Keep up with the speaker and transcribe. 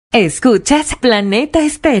Escuchas Planeta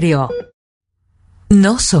Estéreo.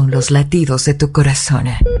 No son los latidos de tu corazón.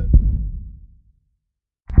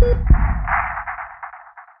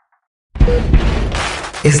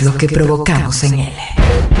 Es lo que provocamos en él.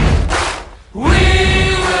 We will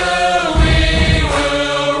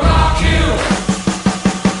rock you.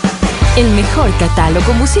 El mejor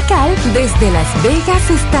catálogo musical desde Las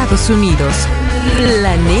Vegas, Estados Unidos.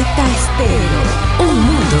 Planeta Estéreo. Un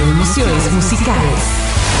mundo de emociones musicales.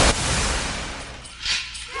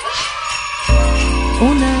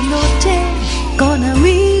 Una noche con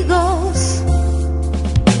amigos.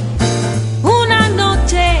 Una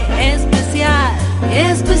noche especial,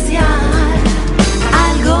 especial.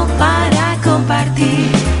 Algo para compartir.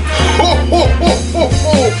 ¡Ho, ho, ho, ho,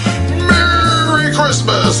 ho! ¡Merry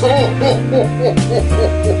Christmas! ¡Ho, ho, ho, ho,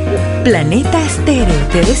 ho! Planeta Estéreo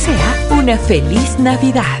te desea una feliz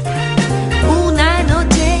Navidad. Una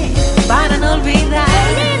noche para no olvidar.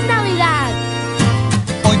 ¡Feliz Navidad!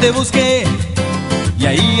 Hoy te busqué y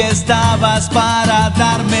ahí estabas para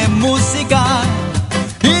darme música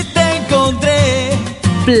y te encontré.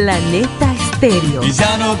 Planeta Estéreo. Y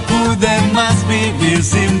ya no pude más vivir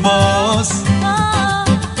sin vos.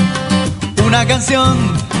 Una canción,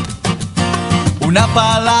 una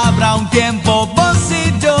palabra, un tiempo, vos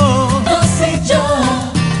y yo. Vos y yo.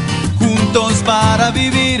 Juntos para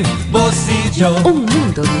vivir, vos y yo. Un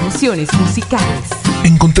mundo de emociones musicales.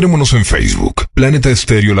 Encontrémonos en Facebook, Planeta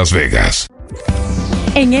Estéreo Las Vegas.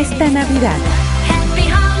 En esta Navidad, Happy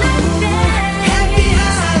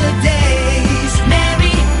holidays,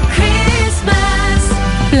 Merry Christmas.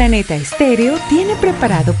 Planeta Estéreo tiene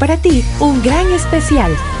preparado para ti un gran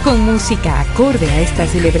especial con música acorde a estas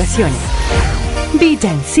celebraciones.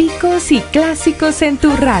 Villancicos y clásicos en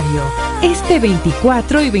tu radio. Este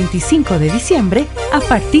 24 y 25 de diciembre, a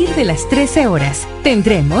partir de las 13 horas,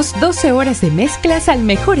 tendremos 12 horas de mezclas al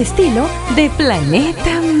mejor estilo de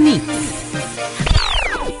Planeta Mix.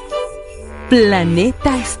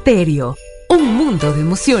 Planeta Estéreo, un mundo de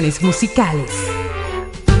emociones musicales.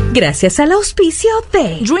 Gracias al auspicio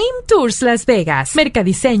de Dream Tours Las Vegas,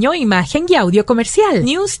 Mercadiseño, Imagen y Audio Comercial,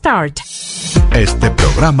 New Start. Este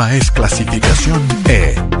programa es clasificación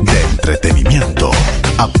E de entretenimiento,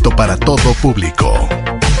 apto para todo público.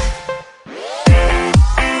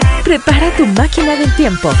 Prepara tu máquina del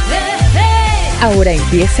tiempo. Ahora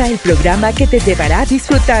empieza el programa que te llevará a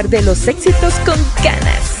disfrutar de los éxitos con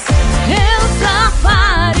ganas. El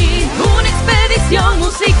Safari, una expedición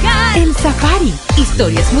musical. El Safari,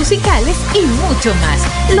 historias musicales y mucho más.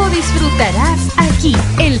 Lo disfrutarás aquí.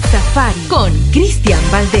 El Safari con Cristian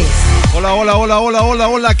Valdés. Hola, hola, hola, hola, hola,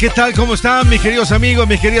 hola. ¿Qué tal? ¿Cómo están mis queridos amigos,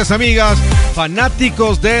 mis queridas amigas,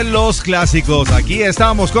 fanáticos de los clásicos? Aquí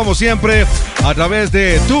estamos como siempre a través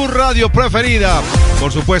de tu radio preferida.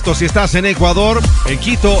 Por supuesto, si estás en Ecuador, en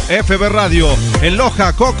Quito, FB Radio, en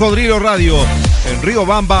Loja, Cocodrilo Radio, en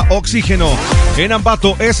Riobamba, Oxígeno, en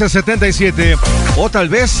Ambato, S77, o tal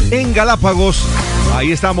vez en Galápagos.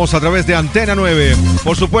 Ahí estamos a través de Antena 9.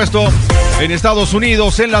 Por supuesto, en Estados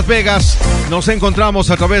Unidos, en Las Vegas, nos encontramos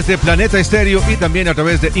a través de Planeta Estéreo y también a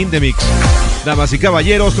través de Indemix. Damas y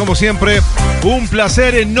caballeros, como siempre, un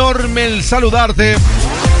placer enorme el saludarte.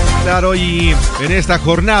 Claro, y en esta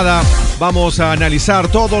jornada vamos a analizar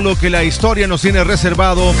todo lo que la historia nos tiene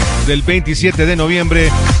reservado del 27 de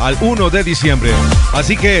noviembre al 1 de diciembre.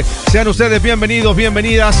 Así que sean ustedes bienvenidos,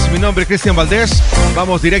 bienvenidas. Mi nombre es Cristian Valdés.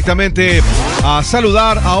 Vamos directamente a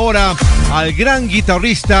saludar ahora al gran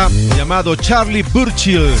guitarrista llamado Charlie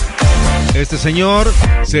Burchill. Este señor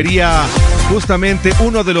sería justamente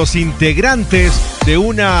uno de los integrantes de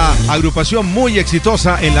una agrupación muy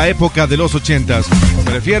exitosa en la época de los 80s.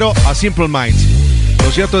 Me refiero a Simple Minds.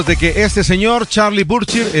 Lo cierto es de que este señor, Charlie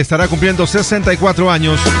Burchill, estará cumpliendo 64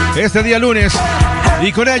 años este día lunes.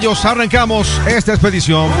 Y con ellos arrancamos esta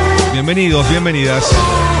expedición. Bienvenidos, bienvenidas.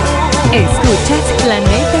 Escuchas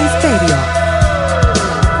Planeta Estéreo.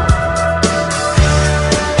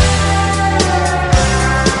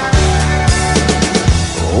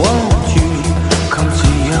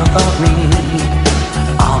 About me,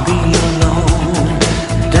 I'll be alone,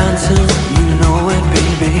 dancing, you know it,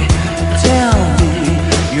 baby. Tell me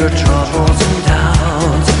your troubles and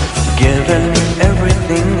doubts, giving me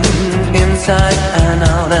everything inside and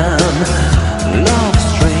out. And love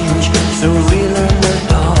strange, so real in the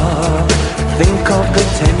dark. Think of the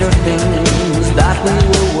tender things that we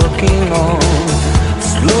were working on.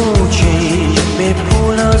 Slow change may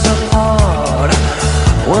pull us apart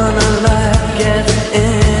when a life gets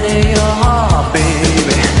in your heart,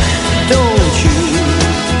 baby. Don't you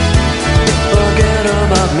forget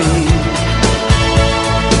about me.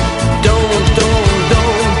 Don't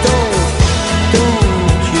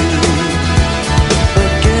you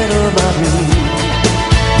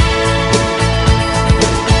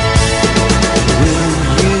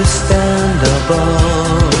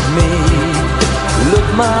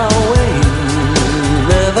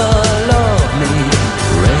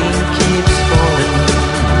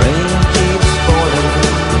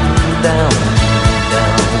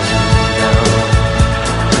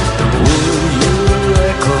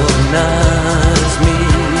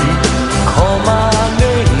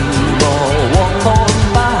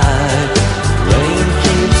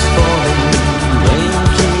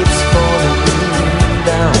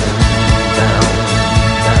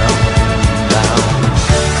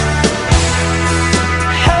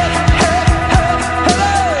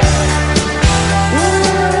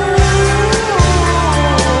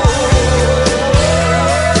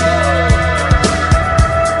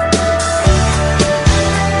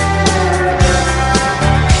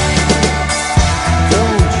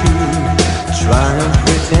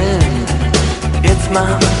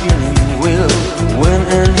my feeling will win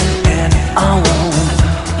in the end. I won't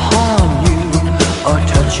harm you or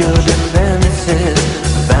touch your defenses.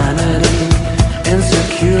 Vanity,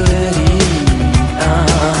 insecurity.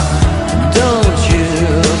 Don't you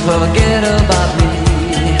forget about me.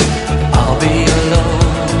 I'll be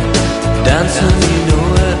alone, dancing, you know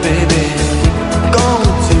it, baby.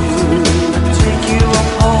 Going to take you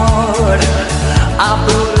apart. I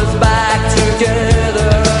put us back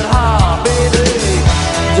together at heart, baby.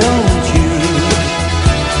 Don't you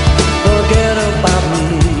forget about me.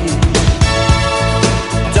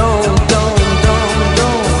 Don't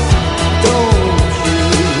you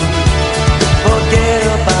forget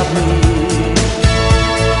about me.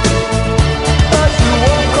 As you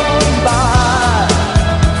walk on by,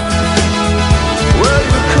 will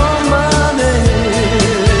you call my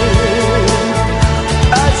name?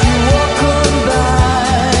 As you walk on by,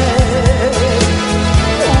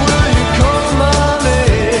 will you call my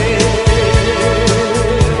name?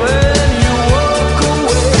 When you walk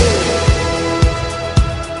away,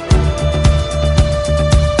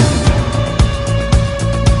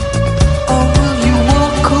 or will you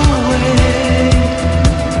walk away?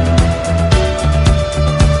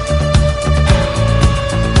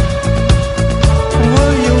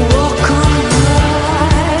 Will you walk away?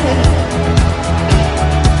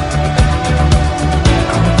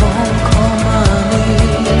 Come on, call my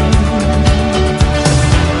name.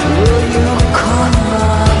 Will you call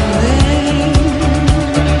my name?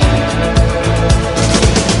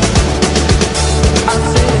 I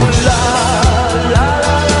say la la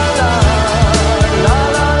la la la la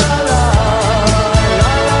la la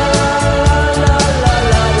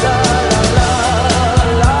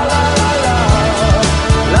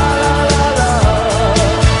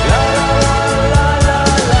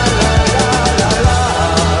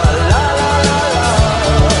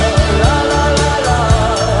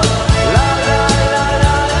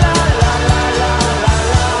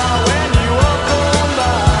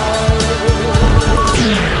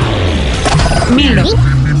Mil-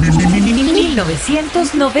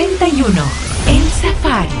 1991, El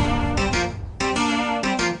Safari.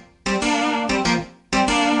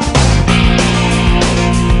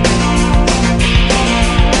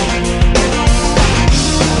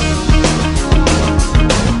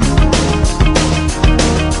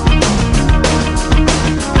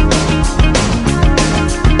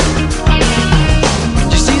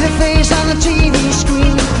 You see the face on the TV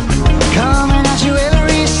screen, coming at you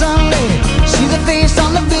every Sunday. See the face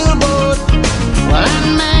on the billboard, well that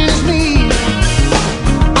man is me.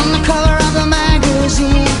 On the cover of the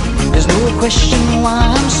magazine, there's no question why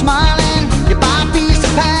I'm smiling. You buy a piece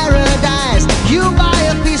of paradise, you buy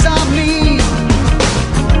a piece of me.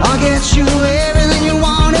 I'll get you everything you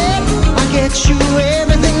wanted, I'll get you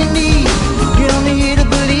everything you need. You don't need to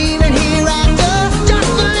believe in hereafter, just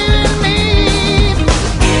believe in me.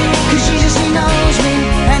 'Cause Jesus, he knows me,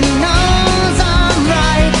 and he knows I'm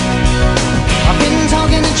right. I've been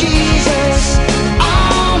talking to Jesus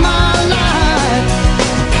all my life.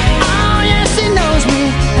 Oh yes, he knows me,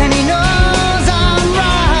 and he knows I'm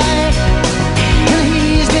right. And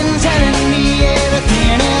he's been telling me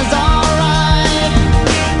everything is alright.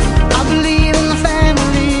 I believe in the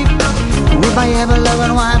family, with my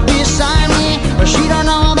ever-loving wife beside me. But she don't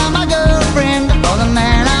know about my girlfriend or the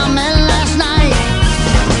man I met last night.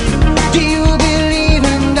 Do you believe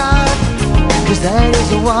in God? 'Cause that is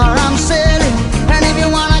the war I'm selling. And if you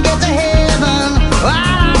wanna get to heaven,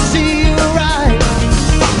 I'll see you right.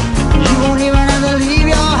 You won't even have to leave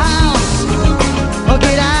your house or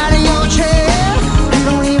get out of your chair. You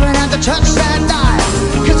don't even have to touch that dial,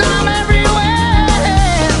 'cause I'm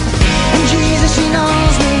everywhere. And Jesus, he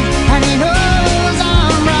knows me, and he knows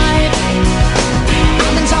I'm right.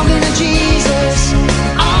 I've been talking to Jesus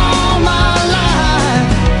all my life.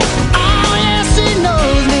 Oh yes, he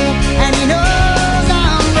knows me, and he knows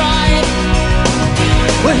I'm right.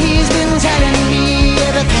 Well, he's been telling me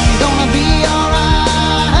everything's gonna be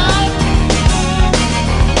alright.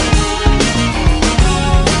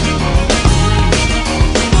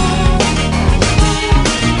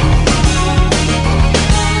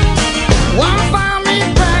 Won't find me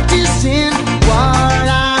practicing what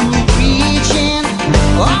I'm preaching.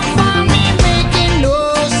 Won't find me making no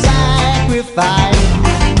sacrifice.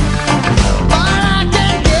 But I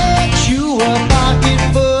can get you a pocket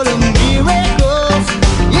full of miracles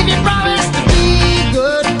if you promise to be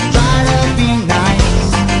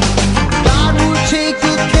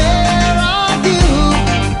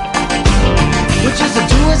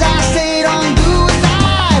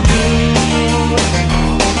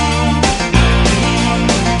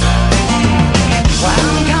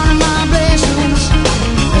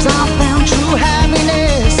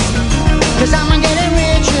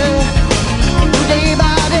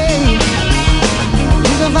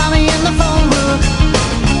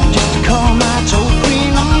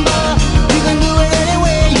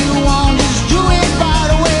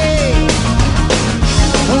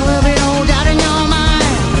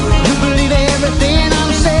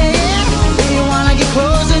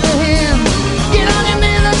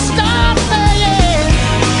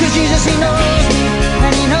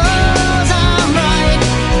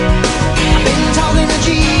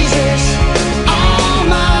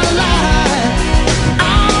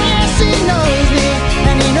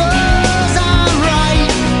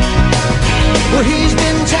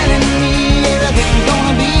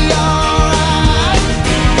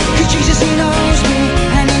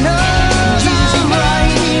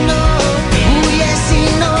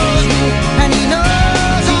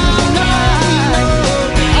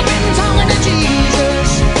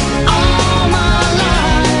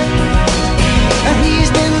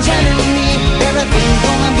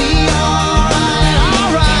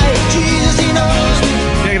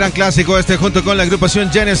gran clásico este junto con la agrupación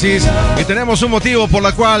Genesis. Y tenemos un motivo por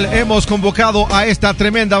la cual hemos convocado a esta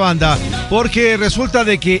tremenda banda. Porque resulta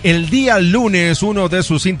de que el día lunes uno de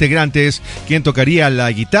sus integrantes, quien tocaría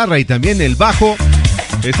la guitarra y también el bajo,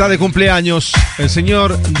 está de cumpleaños. El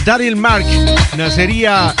señor Daryl Mark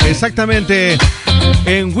nacería exactamente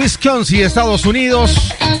en Wisconsin, Estados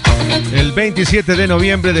Unidos, el 27 de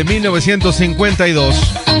noviembre de 1952.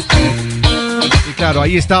 Y claro,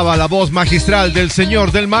 ahí estaba la voz magistral del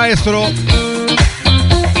señor, del maestro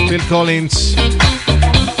Phil Collins.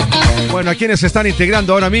 Bueno, a quienes se están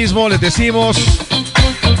integrando ahora mismo, les decimos: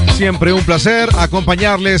 siempre un placer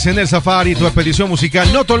acompañarles en el Safari, tu expedición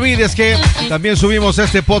musical. No te olvides que también subimos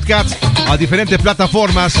este podcast a diferentes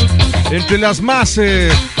plataformas, entre las más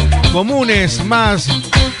comunes, más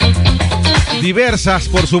diversas,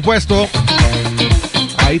 por supuesto.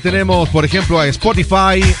 Ahí tenemos, por ejemplo, a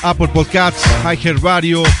Spotify, Apple Podcasts,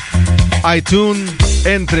 iHeartRadio, iTunes,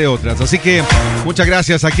 entre otras. Así que muchas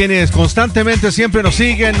gracias a quienes constantemente siempre nos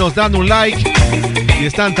siguen, nos dan un like y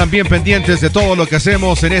están también pendientes de todo lo que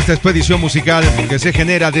hacemos en esta expedición musical que se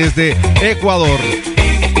genera desde Ecuador.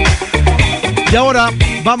 Y ahora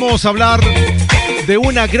vamos a hablar de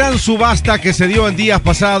una gran subasta que se dio en días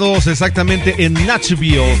pasados, exactamente en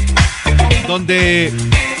Nashville, donde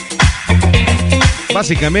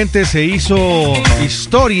básicamente se hizo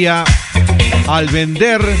historia al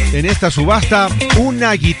vender en esta subasta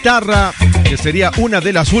una guitarra que sería una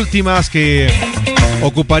de las últimas que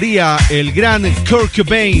ocuparía el gran Kurt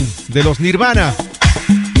Cobain de los Nirvana.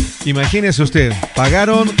 Imagínese usted,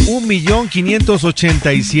 pagaron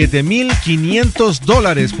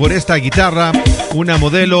 $1.587.500 por esta guitarra, una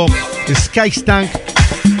modelo Skystank.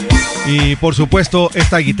 Y por supuesto,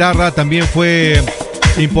 esta guitarra también fue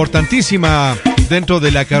importantísima dentro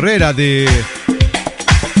de la carrera de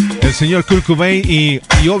el señor Kurt Cobain y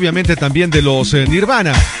obviamente también de los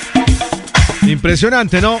Nirvana.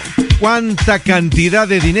 Impresionante, ¿no? Cuánta cantidad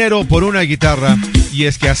de dinero por una guitarra. Y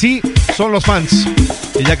es que así son los fans.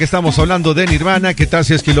 Y ya que estamos hablando de Nirvana, ¿qué tal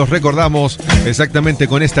si es que los recordamos exactamente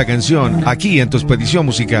con esta canción aquí en tu expedición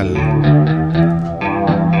musical?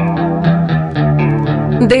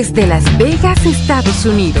 Desde Las Vegas, Estados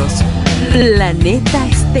Unidos, Planeta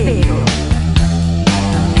Estéreo.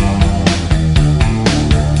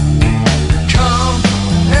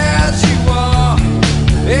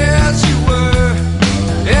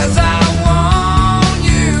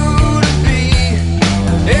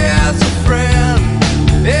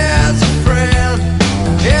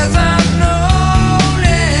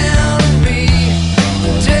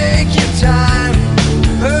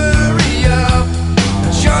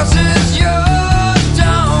 Yours,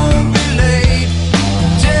 don't be late.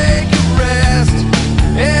 Take a rest.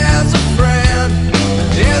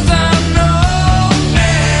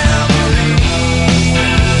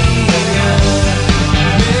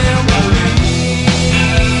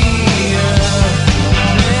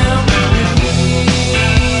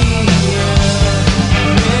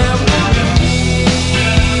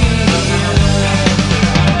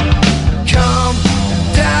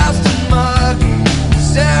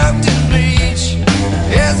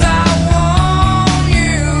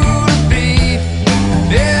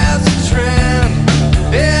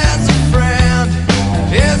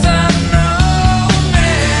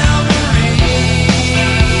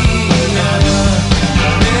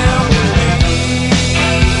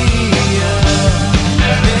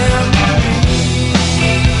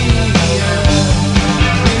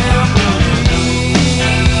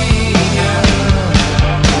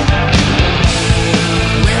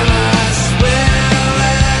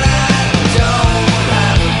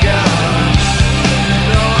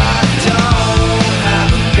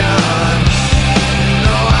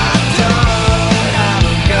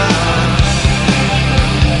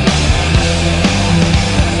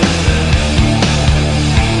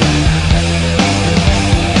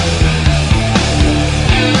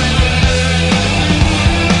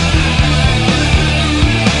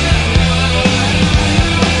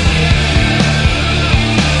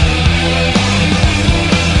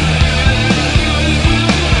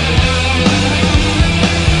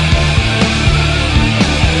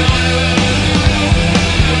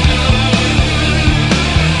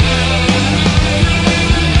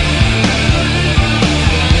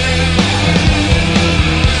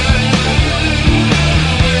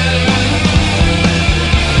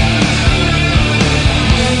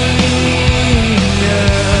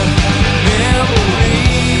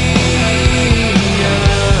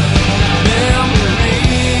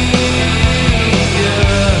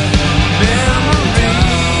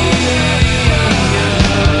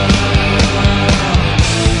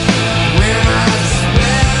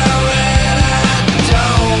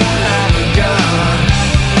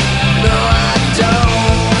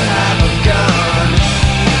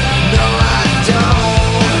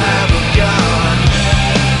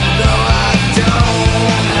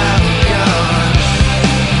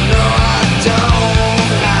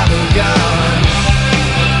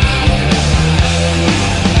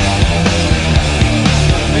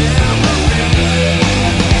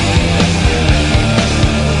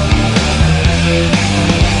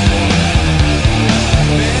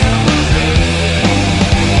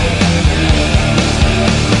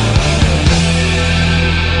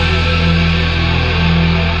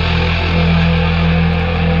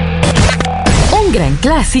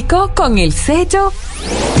 clásico con el sello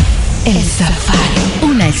El Safari,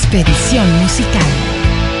 una expedición musical.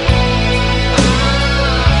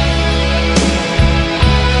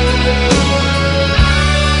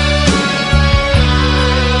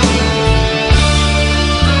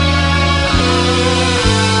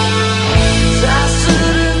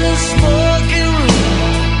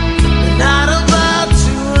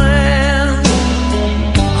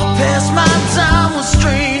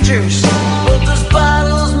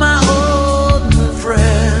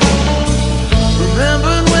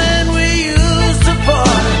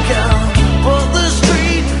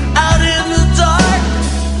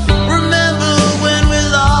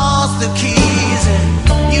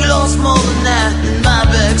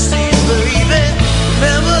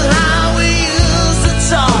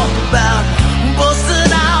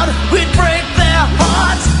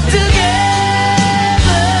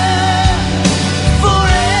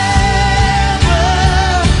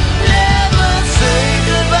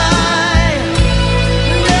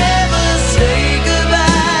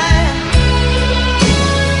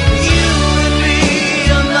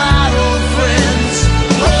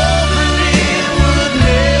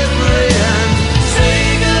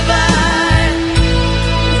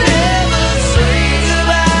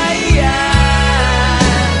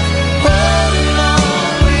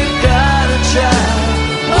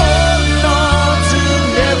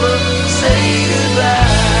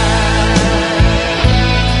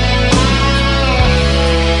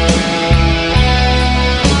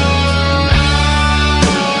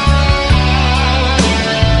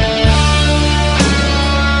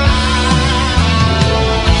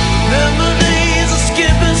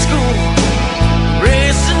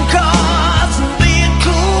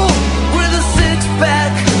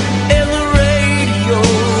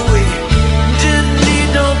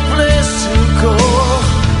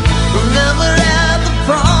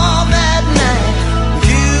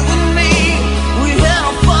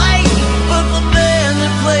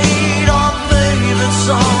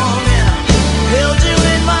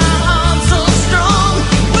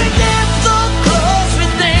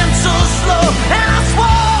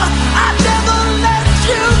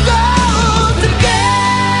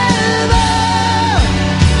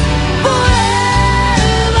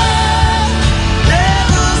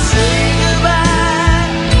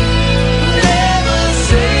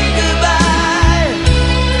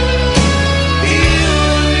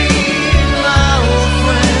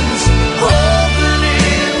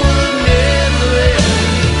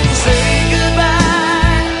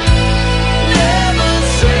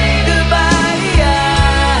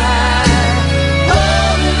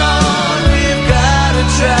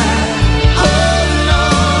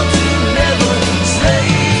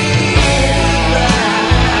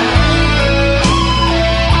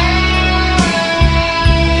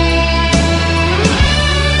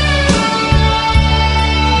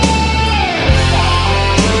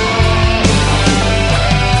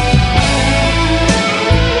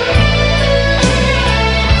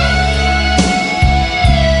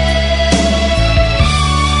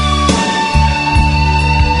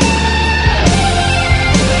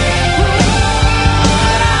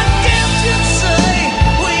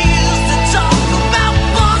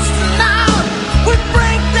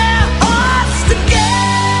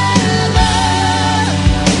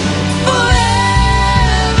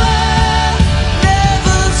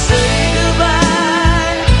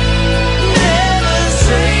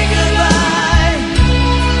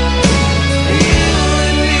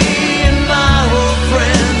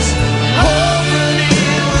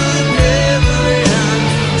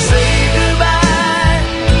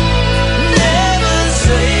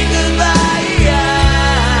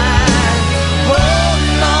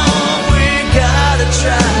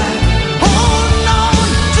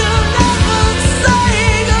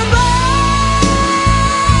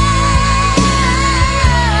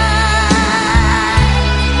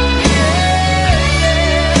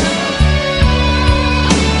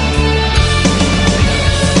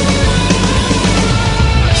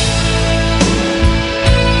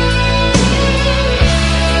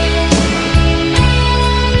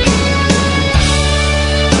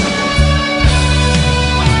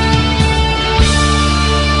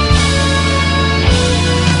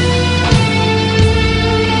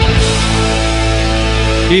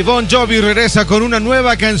 Y Bon Jovi regresa con una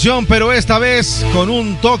nueva canción, pero esta vez con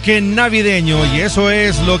un toque navideño. Y eso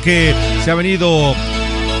es lo que se ha venido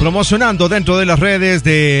promocionando dentro de las redes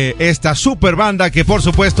de esta super banda que por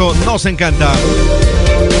supuesto nos encanta.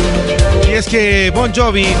 Y es que Bon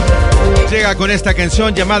Jovi llega con esta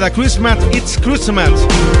canción llamada Christmas, It's Christmas,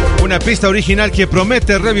 una pista original que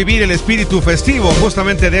promete revivir el espíritu festivo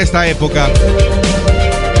justamente de esta época.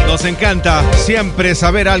 Nos encanta siempre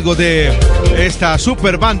saber algo de esta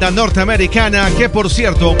super banda norteamericana que, por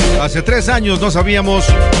cierto, hace 3 años no sabíamos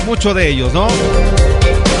mucho de ellos, ¿no?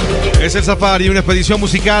 Es el Safari, una expedición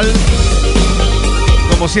musical.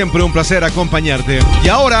 Como siempre, un placer acompañarte. Y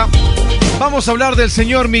ahora vamos a hablar del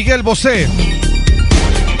señor Miguel Bosé.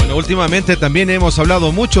 Bueno, últimamente también hemos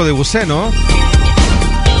hablado mucho de Bosé, ¿no?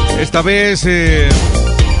 Esta vez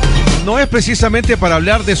no es precisamente para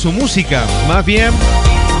hablar de su música, más bien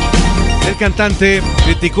el cantante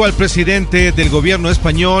criticó al presidente del gobierno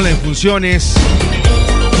español en funciones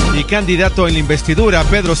y candidato en la investidura,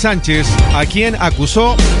 Pedro Sánchez, a quien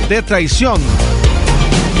acusó de traición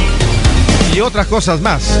y otras cosas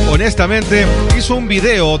más. Honestamente, hizo un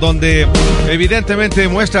video donde evidentemente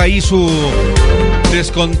muestra ahí su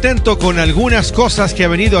descontento con algunas cosas que ha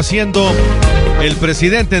venido haciendo el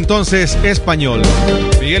presidente entonces español.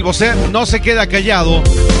 Miguel Bosé no se queda callado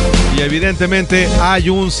y evidentemente hay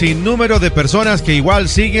un sinnúmero de personas que igual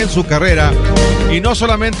siguen su carrera, y no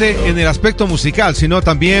solamente en el aspecto musical, sino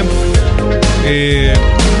también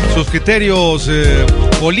sus criterios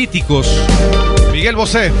políticos. Miguel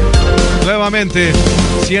Bosé nuevamente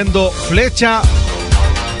siendo flecha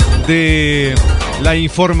de la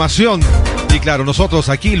información, y claro, nosotros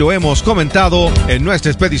aquí lo hemos comentado en nuestra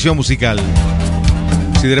expedición musical.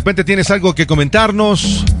 Si de repente tienes algo que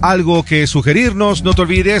comentarnos, algo que sugerirnos, no te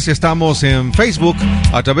olvides, estamos en Facebook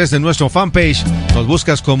a través de nuestro fanpage. Nos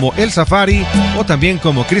buscas como El Safari o también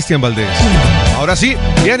como Cristian Valdés. Ahora sí,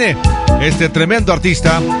 viene este tremendo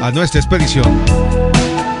artista a nuestra expedición.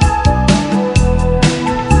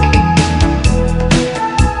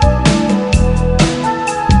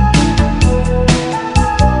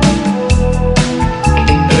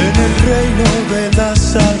 En el reino de la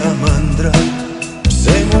salamandra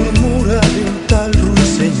se murmura de un tal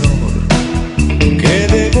ruiseñor que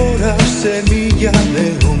devora semilla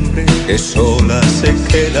de hombre que sola se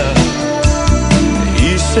queda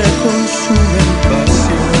y se consume en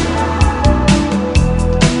pasión.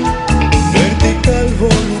 Vertical,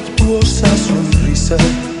 voluptuosa sonrisa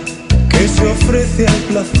que se ofrece al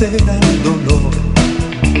placer, al dolor,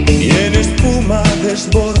 y en espuma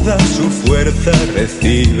desborda su fuerza,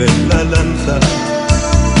 recibe la lanza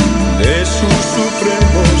de su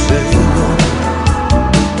supremo Señor.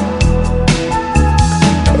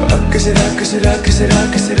 ¿Qué será, qué será, qué será,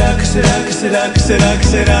 qué será, qué será, qué será, qué será, qué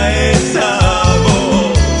será esa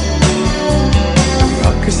voz?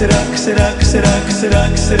 ¿Qué será, qué será, qué será, qué será,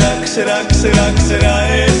 qué será, qué será, qué será, qué será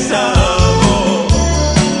esa voz?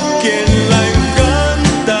 ¿Quién la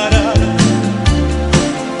encantará?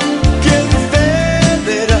 ¿Quién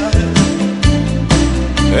cederá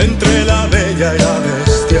entre la bella y la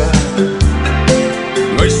bestia?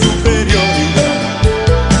 No hay superioridad,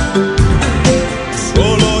 su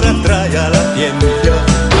olor atrae a la ciencia,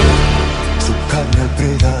 su carne al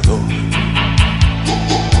predador.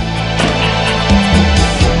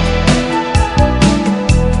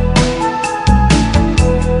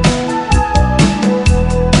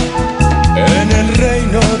 En el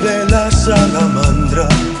reino de la salamandra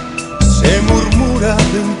se murmura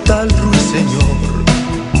de un tal ruiseñor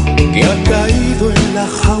que ha caído en la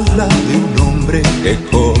jaula de un hombre que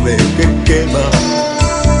come, que quema,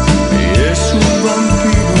 y es un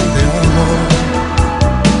vampiro de amor.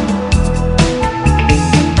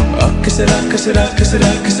 ¿Qué será, qué será, qué será,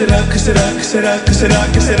 qué será, qué será, qué será, qué será,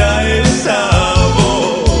 qué será esa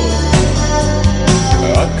voz?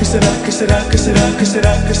 ¿Qué será, qué será, qué será, qué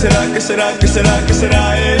será, qué será, qué será, qué será, qué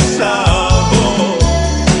será esa voz?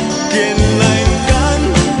 ¿Quién la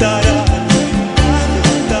encantará?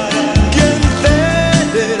 ¿Quién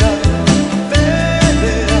cederá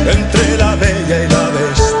entre la bella y la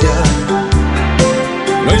bestia?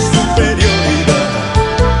 No hay superioridad,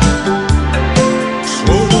 su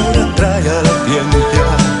olor atrae a la ciencia,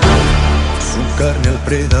 su carne al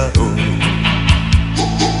predador.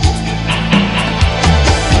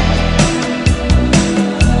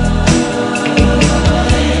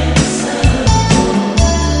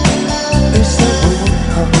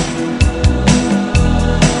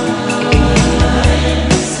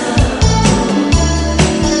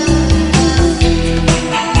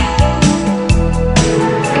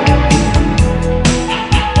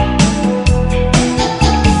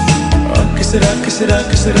 ¿Qué será, qué será,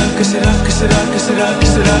 qué será, qué será, qué será, qué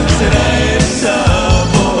será, qué será esa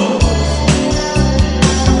voz?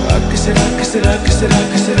 ¿Qué será, qué será, qué será,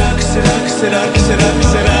 qué será, qué será, qué será, qué será, qué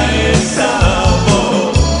será esa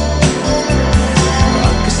voz?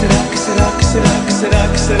 ¿Qué será, qué será,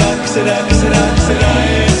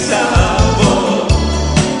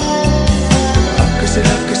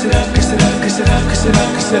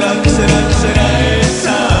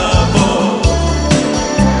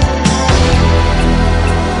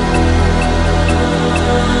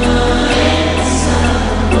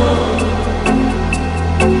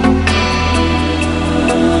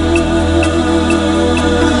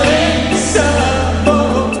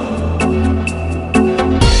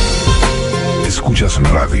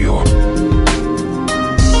 radio.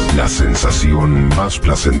 La sensación más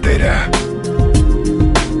placentera.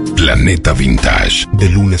 Planeta Vintage, de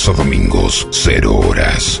lunes a domingos, 0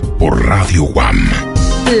 horas, por Radio Guam.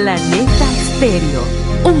 Planeta Estéreo,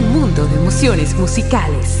 un mundo de emociones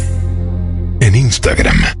musicales. En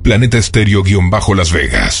Instagram, Planeta Estéreo-Las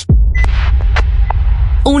Vegas.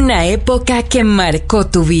 Una época que marcó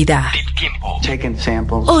tu vida. Taking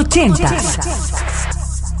samples. 80s.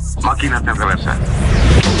 Máquinas de reversa.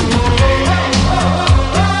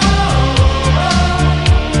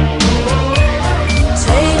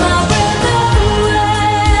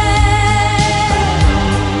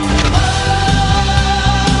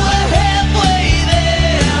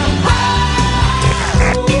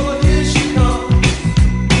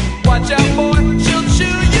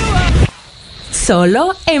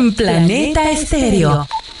 Solo en Planeta Estéreo.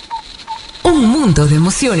 Un mundo de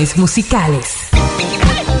emociones musicales.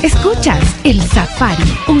 Escuchas El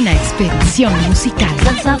Safari, una expedición musical.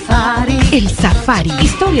 El Safari. El Safari.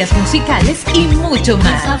 Historias musicales y mucho El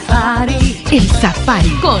más. Safari. El Safari.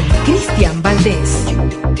 Con Cristian Valdés.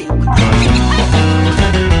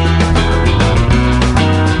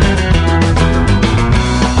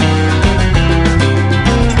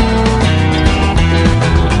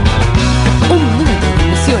 Un mundo de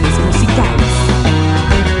emociones musicales.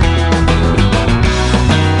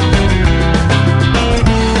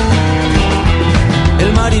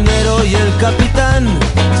 El marinero y el capitán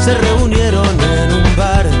se reunieron en un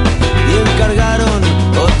bar y encargaron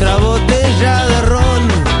otra botella de ron.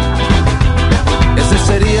 Ese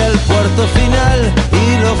sería el puerto final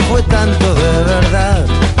y lo fue tanto de verdad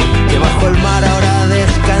que bajo el mar ahora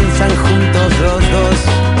descansan juntos los dos.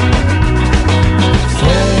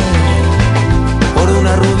 Fue por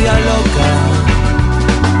una rubia loca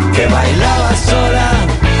que bailaba sola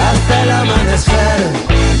hasta el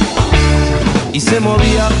amanecer. Y se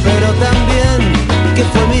movía pero también que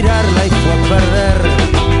fue mirarla y fue a perder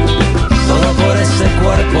todo por ese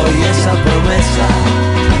cuerpo y esa promesa.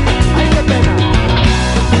 ¡Ay, qué pena!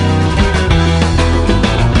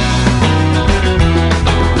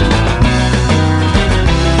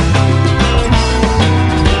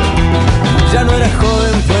 Ya no era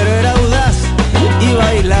joven pero era audaz y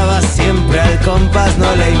bailaba siempre al compás.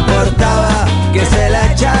 No le importaba que se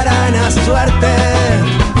la echaran a suerte.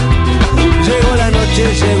 Llegó la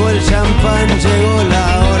noche, llegó el champán, llegó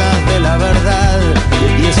la hora de la verdad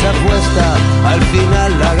y esa apuesta al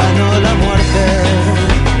final la ganó la muerte.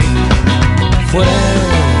 Fue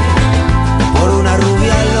por una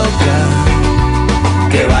rubia loca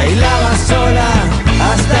que bailaba sola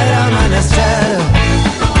hasta el amanecer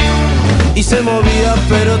y se movía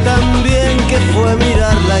pero también que fue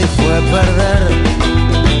mirarla y fue a perder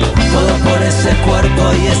todo por ese cuerpo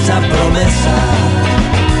y esa promesa.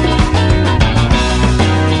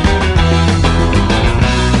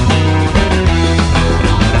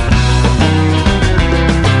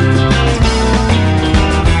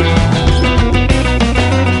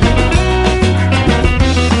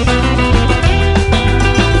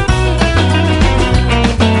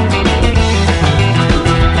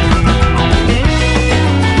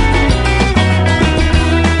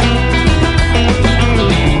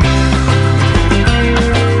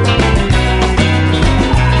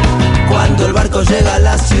 Llega a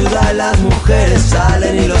la ciudad, las mujeres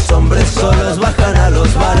salen y los hombres solos bajan a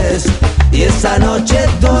los bares y esa noche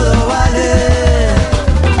todo vale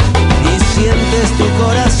y sientes tu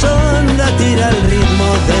corazón latir al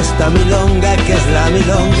ritmo de esta milonga que es la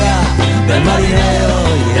milonga del marinero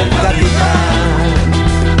y el capitán.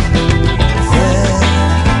 Fue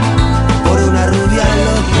por una rubia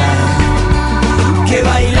loca que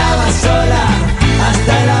bailaba sola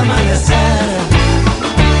hasta el amanecer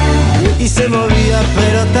y se movía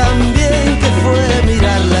pero también que fue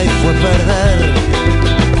mirarla y fue perder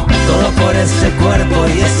todo por ese cuerpo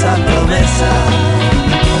y esa promesa.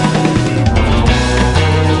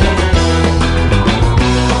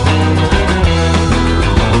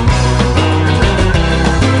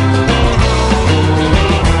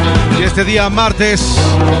 Y este día martes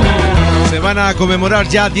se van a conmemorar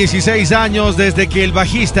ya 16 años desde que el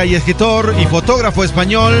bajista y escritor y fotógrafo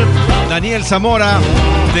español Daniel Zamora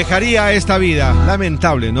dejaría esta vida.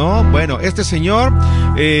 Lamentable, ¿no? Bueno, este señor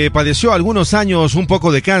padeció algunos años un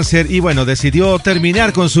poco de cáncer y bueno, decidió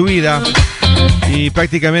terminar con su vida y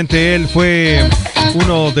prácticamente él fue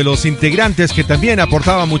uno de los integrantes que también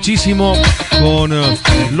aportaba muchísimo con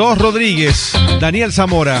Los Rodríguez. Daniel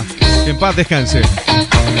Zamora, en paz descanse.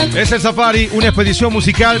 Es el Safari, una expedición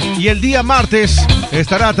musical, y el día martes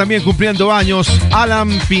estará también cumpliendo años Alan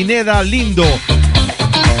Pineda Lindo,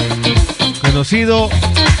 conocido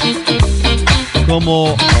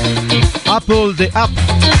como Apple the App.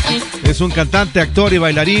 Es un cantante, actor y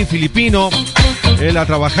bailarín filipino. Él ha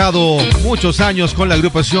trabajado muchos años con la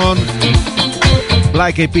agrupación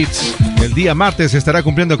Black Eyed Peas. El día martes estará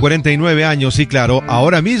cumpliendo 49 años y claro,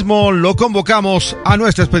 ahora mismo lo convocamos a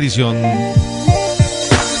nuestra expedición.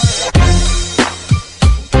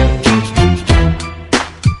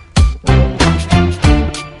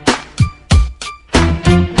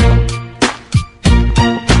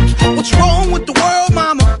 What's wrong with the world,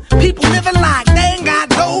 mama? People living like they ain't got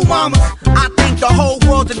no mama. I think the whole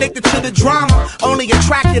world's addicted to the drama, only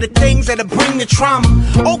attracted to things that'll bring the trauma.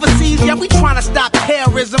 Overseas, yeah, we trying to stop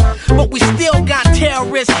terrorism, but we still got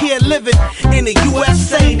terrorists here living in the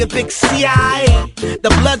USA, the big CIA, the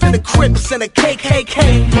Bloods and the Crips and the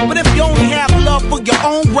KKK. But if you only have love for your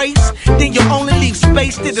own race, then you only leave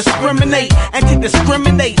space to discriminate, and to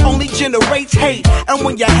discriminate only generates hate. And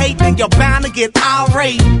when you hate, then you're bound to get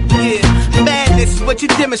irate. Yeah, madness is what you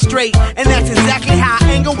demonstrate, and that's exactly how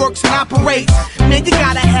anger works and operates. Man, you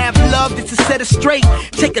gotta have love just to set it straight.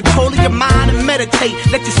 Take control of your mind and meditate.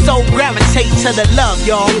 Let your soul gravitate to the love,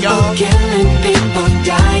 y'all. People killing, people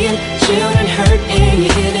dying, children hurt and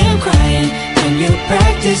you hear them crying. When you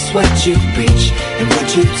practice what you preach, and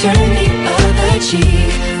would you turn the other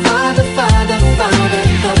cheek? Father, Father, Father,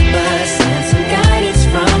 help us, send some guidance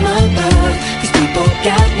from above. These people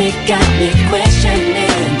got me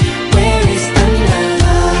questioning, where is the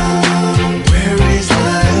love? Where is the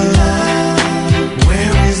love?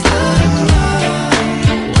 Where is the love?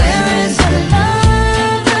 Where is the love?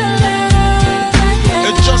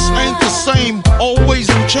 It just ain't the same, always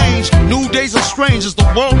new change. New days are strange, is the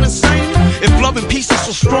world insane? If love and peace is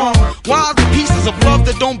so strong, why are the pieces of love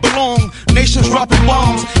that don't belong? Nations dropping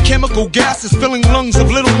bombs, chemical gases filling lungs of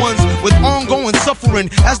little ones with ongoing suffering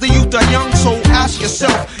as the youth are young. So ask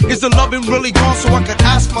yourself, is the loving really gone? So I could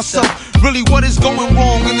ask myself, really what is going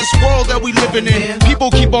wrong in this world that we living in? People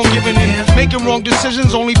keep on giving in, making wrong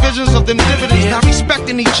decisions, only visions of them dividends. Not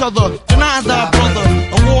respecting each other, denying thy brother.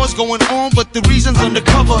 A war's going on, but the reason's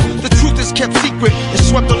undercover. The truth is kept secret, it's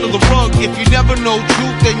swept under the rug. If you never know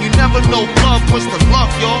truth, then you never know love. What's the love,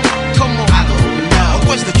 y'all? Come on, I don't know.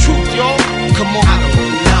 What's the truth, y'all? Come on, I don't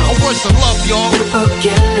know. What's the love, y'all? People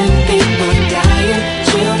killing, people dying,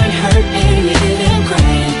 children hurt and you hear them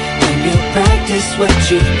crying. When you practice what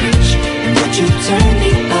you preach, and would you turn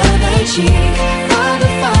the other cheek?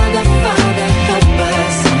 Father, Father, Father, help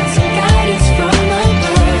us, send some guidance from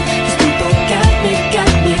above. These people got me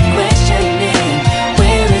questioning,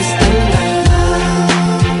 where is the love?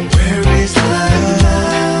 Where is the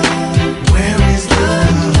love? Where is the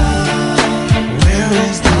love? Where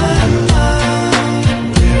is the love? Where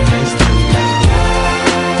is the love?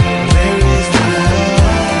 Where is the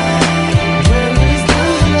love? Where is the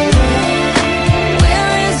love?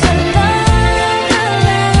 Where is the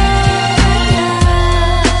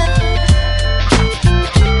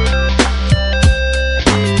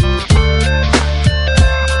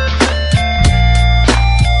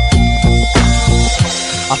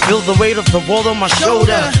I feel the weight of the world on my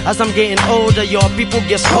shoulder. As I'm getting older, your people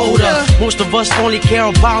get colder. Most of us only care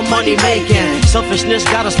about money making. Selfishness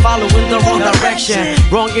got us following the wrong direction.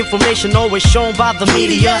 Wrong information always shown by the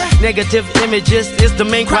media. Negative images is the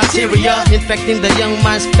main criteria. Infecting the young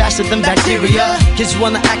minds faster than bacteria. Kids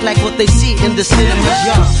wanna act like what they see in the cinemas,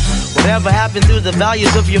 yeah. Whatever happened to the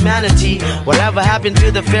values of humanity? Whatever happened to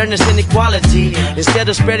the fairness and equality? Instead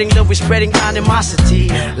of spreading love, we're spreading animosity.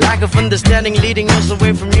 Lack of understanding leading us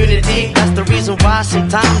away from unity. That's the reason why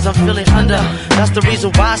sometimes I'm feeling under. That's the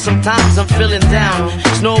reason why sometimes I'm feeling down.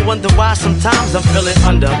 It's no wonder why sometimes I'm feeling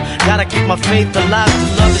under. Gotta keep my faith alive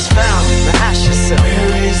till love is found. Now ask yourself,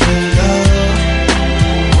 where is the love?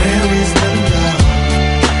 Where is the love?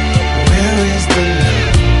 Where is the love?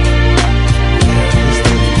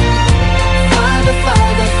 Father,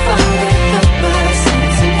 Father, Father, help us,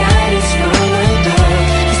 send some guidance from above.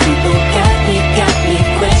 These people got me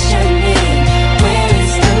questioning, where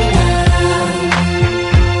is the love?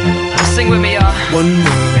 Sing with me, y'all. One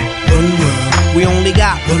world, we only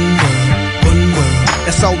got one world,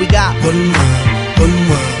 that's all we got. One world,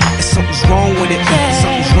 and something's wrong with it,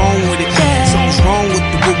 something's wrong with it, something's wrong with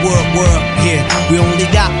the good world, yeah. We only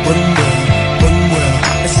got one world,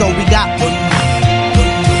 that's all we got. One world.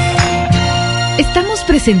 Estamos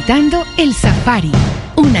presentando El Safari,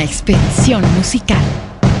 una expedición musical.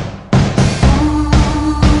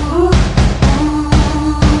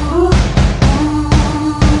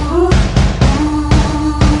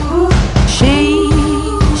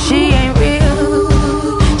 She ain't real.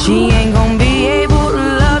 She ain't gonna be able to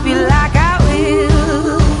love you like I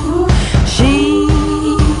will. She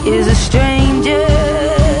is a stranger.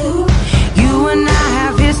 You and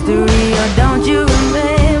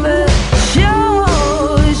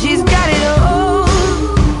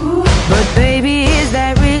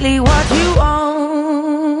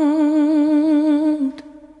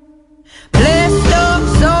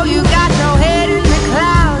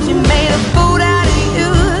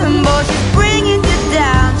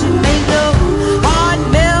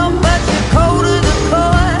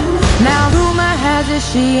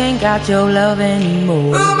she ain't got your love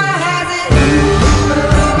anymore. Rumor has it.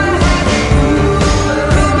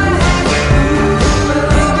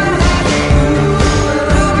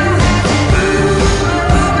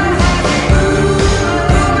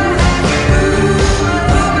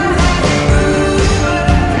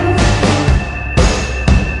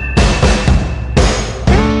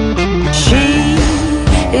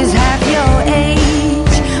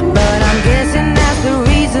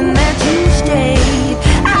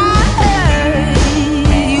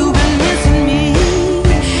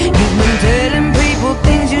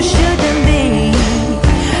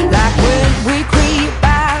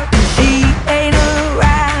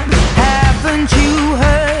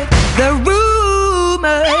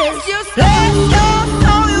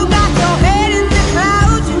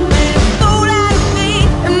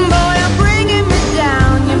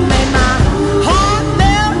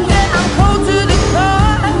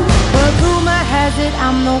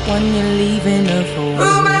 When you're leaving her for.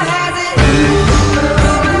 Rumor has it.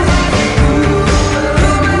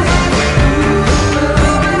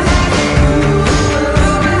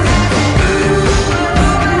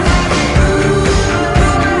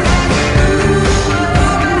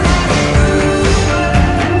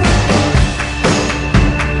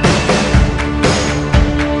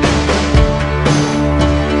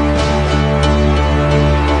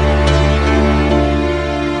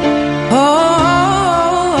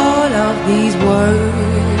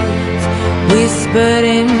 Whispered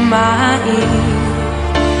in my ear,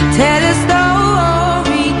 tell a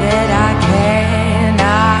story that I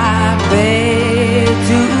cannot bear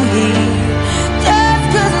to hear. Just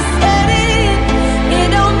 'cause I said it, it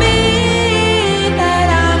don't mean that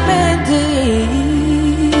I meant it.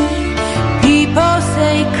 People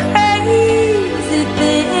say crazy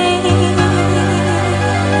things.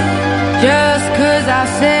 Just 'cause I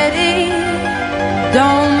said it,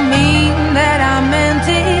 don't mean that I meant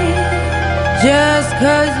it. Just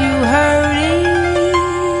 'cause you heard it.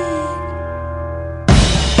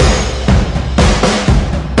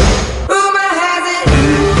 Rumor has it.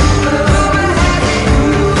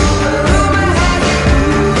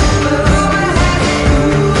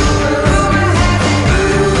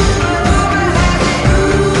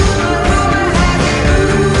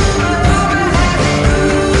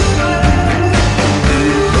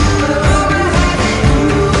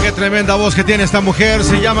 Qué tremenda voz que tiene esta mujer,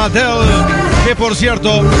 se llama Adele. Que por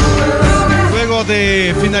cierto, luego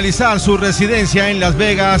de finalizar su residencia en Las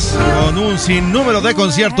Vegas con un sinnúmero de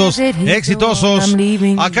conciertos exitosos,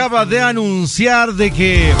 acaba de anunciar de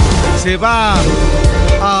que se va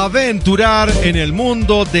a aventurar en el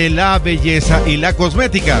mundo de la belleza y la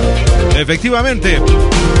cosmética. Efectivamente,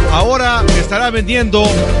 ahora estará vendiendo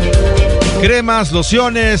cremas,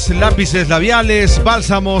 lociones, lápices labiales,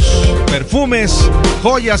 bálsamos, perfumes,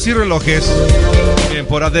 joyas y relojes. Bien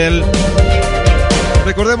por Adele.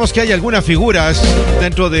 Recordemos que hay algunas figuras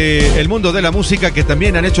dentro del mundo de la música que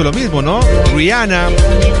también han hecho lo mismo, ¿no? Rihanna,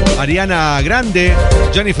 Ariana Grande,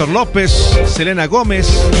 Jennifer López, Selena Gómez,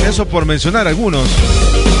 eso por mencionar algunos.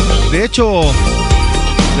 De hecho,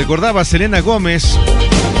 recordaba, Selena Gómez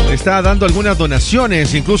está dando algunas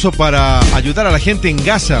donaciones incluso para ayudar a la gente en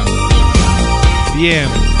Gaza. Bien.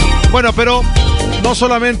 Bueno, pero no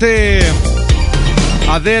solamente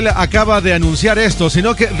Adele acaba de anunciar esto,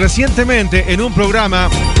 sino que recientemente en un programa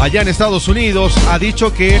allá en Estados Unidos ha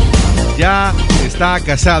dicho que ya está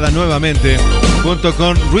casada nuevamente junto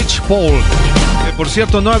con Rich Paul. Que por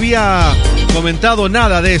cierto no había comentado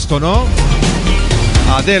nada de esto, ¿no?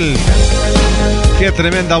 Adele, qué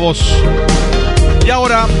tremenda voz. Y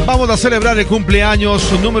ahora vamos a celebrar el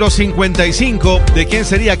cumpleaños número 55 de quien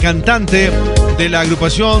sería cantante de la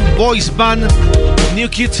agrupación Boys Band New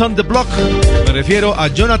Kids on the Block. Me refiero a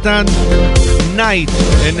Jonathan Knight.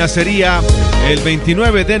 Él nacería el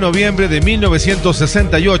 29 de noviembre de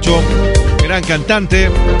 1968. Gran cantante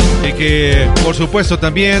y que por supuesto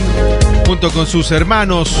también junto con sus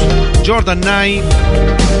hermanos Jordan Knight,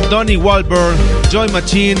 Donnie Wahlberg, Joy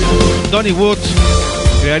Machine, Donnie Wood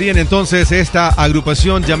crearían entonces esta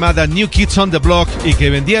agrupación llamada New Kids on the Block y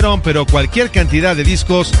que vendieron pero cualquier cantidad de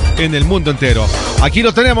discos en el mundo entero. Aquí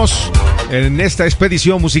lo tenemos en esta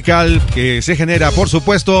expedición musical que se genera, por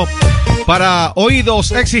supuesto, para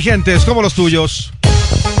oídos exigentes como los tuyos.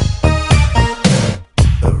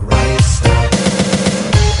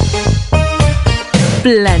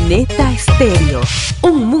 Planeta Estéreo,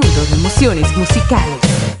 un mundo de emociones musicales.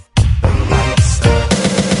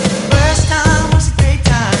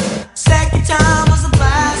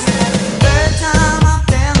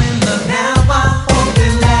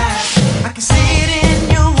 See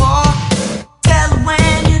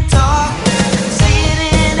it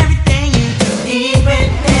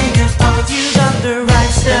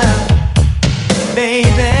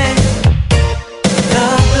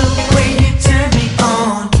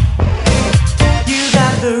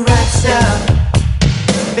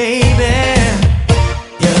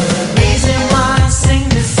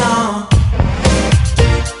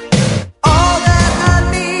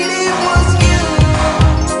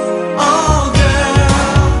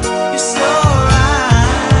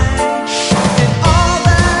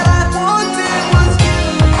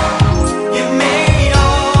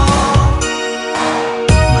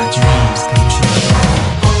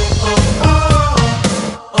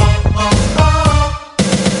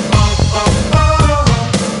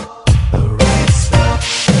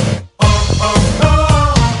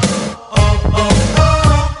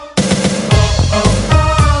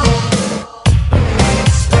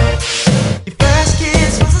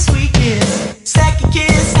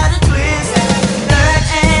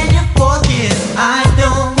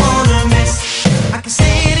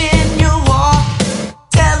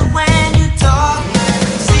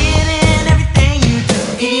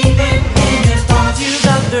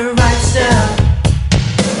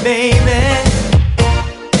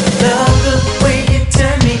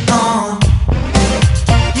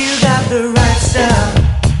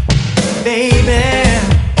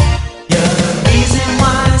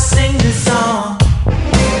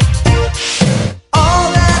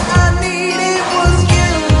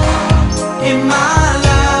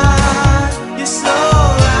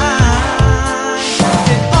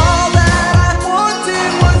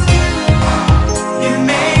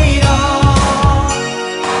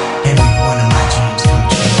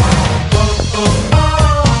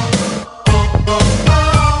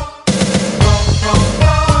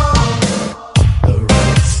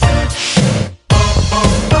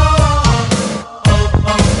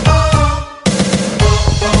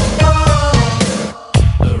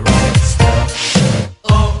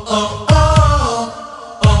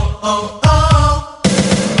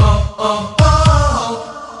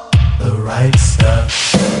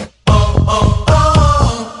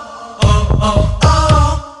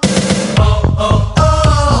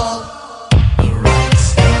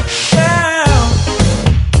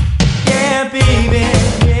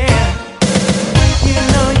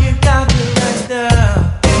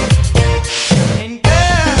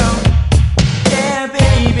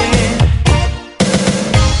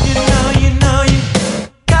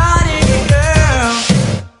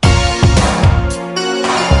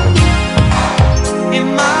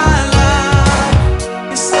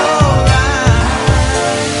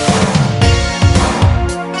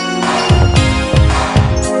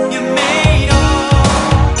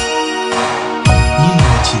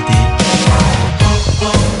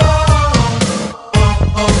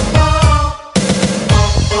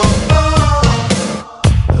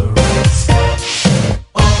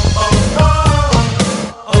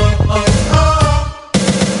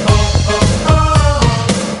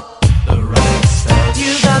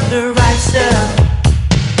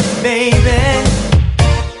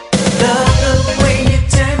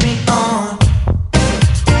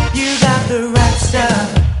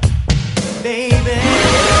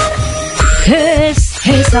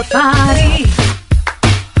Safari.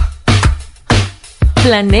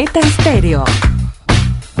 Planeta Estéreo.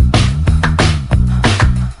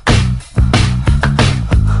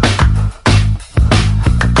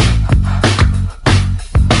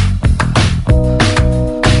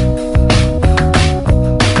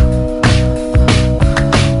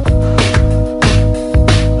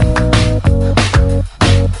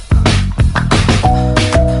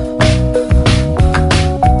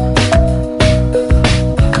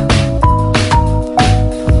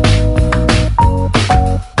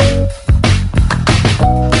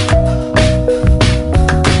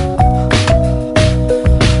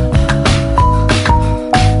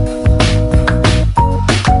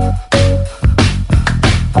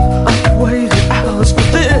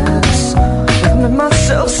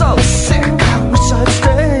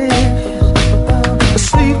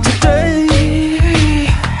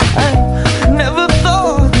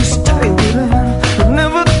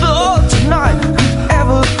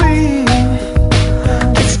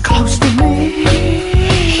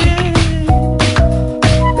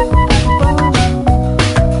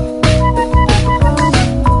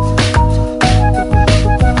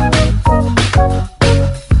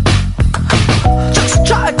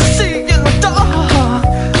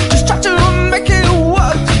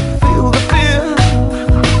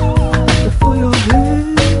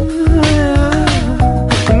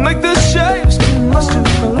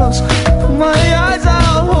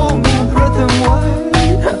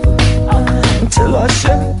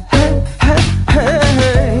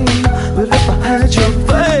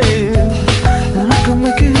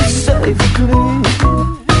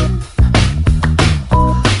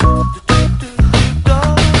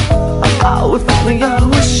 only I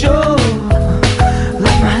was sure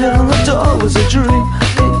that my head on the door was a dream.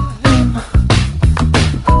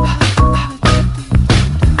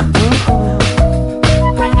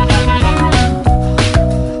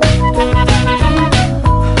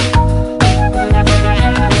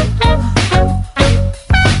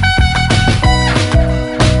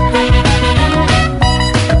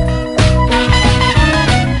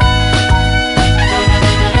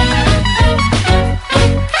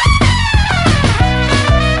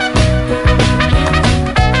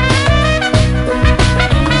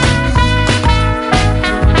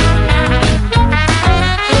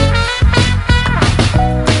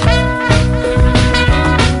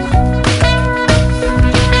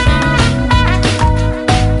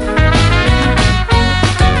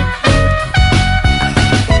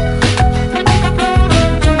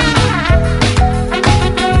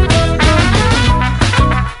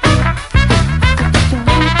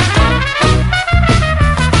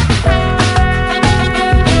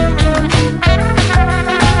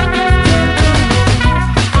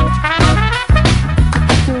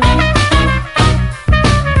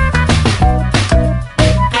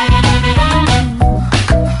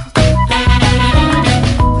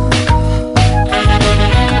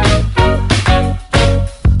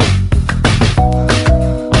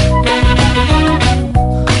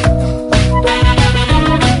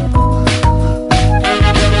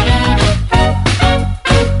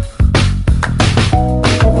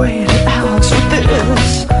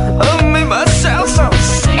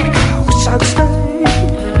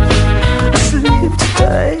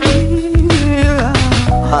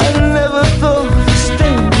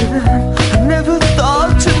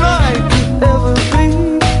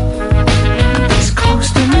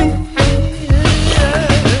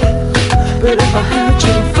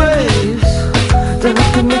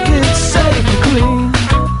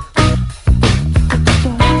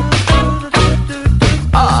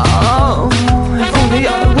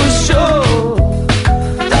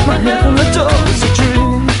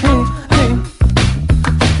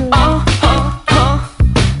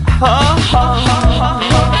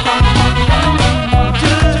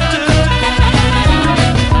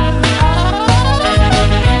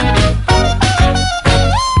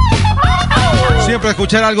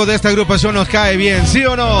 Escuchar algo de esta agrupación nos cae bien, ¿sí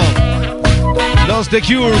o no? Los The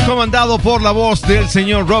Cure, comandado por la voz del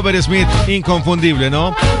señor Robert Smith, inconfundible,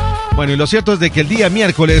 ¿no? Bueno, y lo cierto es de que el día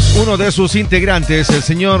miércoles, uno de sus integrantes, el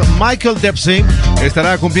señor Michael Dempsey,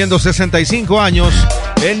 estará cumpliendo 65 años.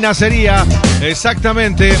 Él nacería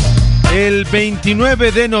exactamente el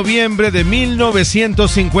 29 de noviembre de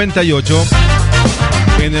 1958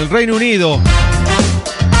 en el Reino Unido.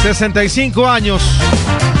 65 años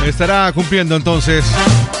estará cumpliendo entonces.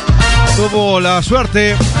 Tuvo la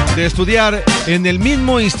suerte de estudiar en el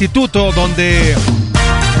mismo instituto donde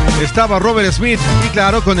estaba Robert Smith y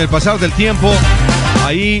claro, con el pasar del tiempo,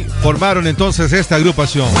 ahí formaron entonces esta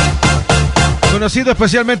agrupación. Conocido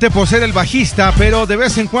especialmente por ser el bajista, pero de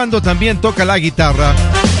vez en cuando también toca la guitarra.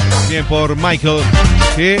 Bien por Michael,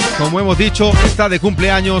 que como hemos dicho, está de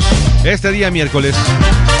cumpleaños este día miércoles.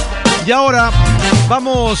 Y ahora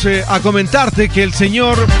vamos a comentarte que el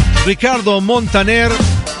señor Ricardo Montaner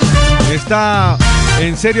está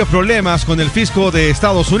en serios problemas con el fisco de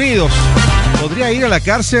Estados Unidos. ¿Podría ir a la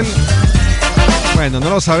cárcel? Bueno, no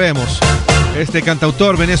lo sabemos. Este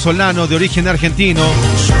cantautor venezolano de origen argentino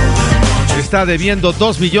está debiendo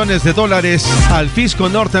 $2 millones al fisco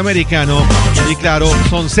norteamericano. Y claro,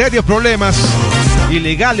 son serios problemas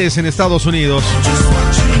ilegales en Estados Unidos.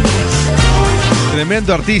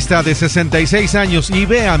 Tremendo artista de 66 años. Y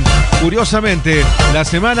vean, curiosamente, la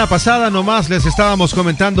semana pasada nomás les estábamos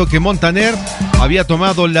comentando que Montaner había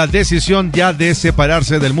tomado la decisión ya de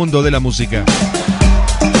separarse del mundo de la música.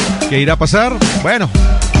 ¿Qué irá a pasar? Bueno,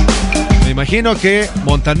 me imagino que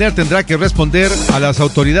Montaner tendrá que responder a las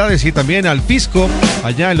autoridades y también al fisco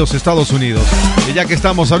allá en los Estados Unidos. Y ya que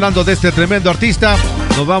estamos hablando de este tremendo artista,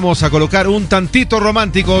 nos vamos a colocar un tantito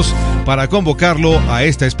románticos para convocarlo a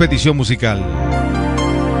esta expedición musical.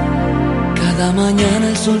 Cada mañana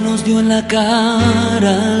el sol nos dio en la cara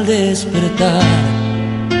al despertar.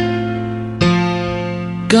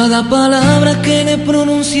 Cada palabra que le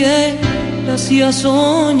pronuncié la hacía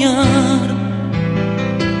soñar.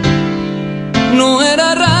 No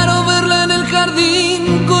era raro verla en el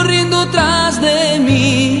jardín corriendo tras de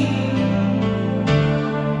mí.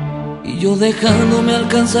 Y yo dejándome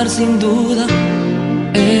alcanzar sin duda,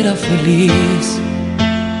 era feliz.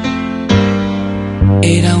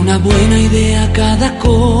 Era una buena idea cada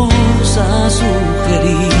cosa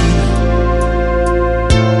sugerida.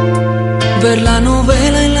 Ver la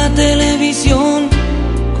novela en la televisión,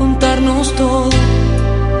 contarnos todo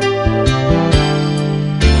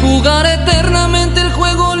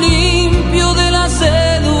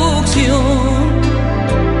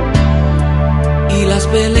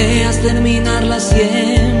terminarla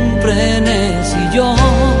siempre en el sillón.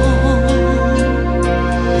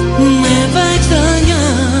 Me va a extrañar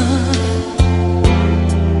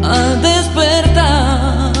al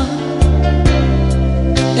despertar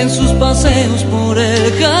en sus paseos por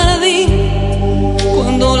el jardín.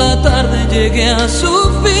 Cuando la tarde llegue a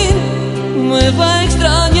su fin, me va a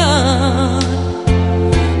extrañar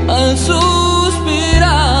al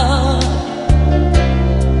suspirar,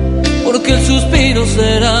 porque el suspiro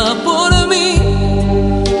será por mí,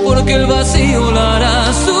 porque el vacío la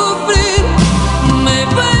hará sufrir. Me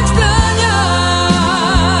va a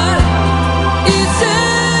extrañar y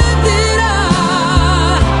sentirá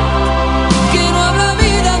que no habrá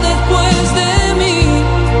vida después de mí,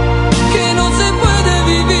 que no se puede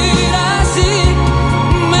vivir así.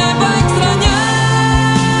 Me va a extrañar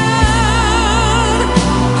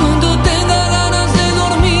cuando tenga ganas de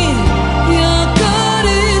dormir y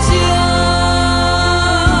acariciar.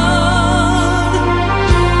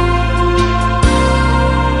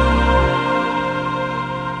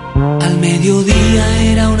 Al mediodía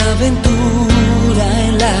era una aventura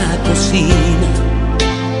en la cocina.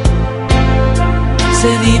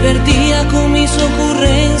 Se divertía con mis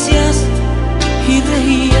ocurrencias y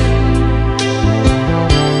reía.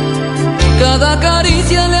 Cada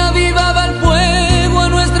caricia le avivaba el fuego a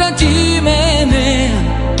nuestra chimenea.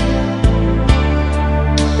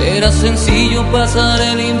 Era sencillo pasar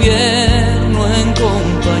el invierno en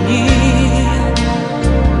compañía.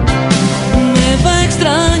 Me va a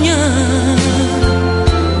extrañar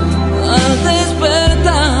al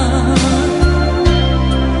despertar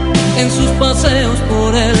en sus paseos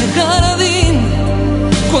por el jardín.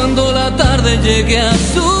 Cuando la tarde llegue a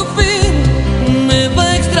su fin, me va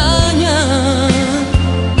a extrañar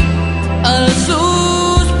al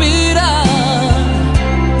suspirar,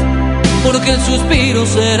 porque el suspiro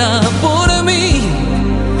será por mí,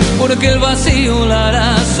 porque el vacío la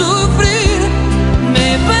hará sufrir.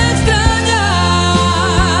 Me va a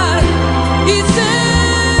extrañar y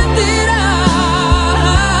sentirá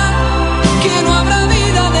que no habrá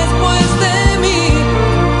vida después de mí,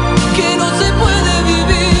 que no se puede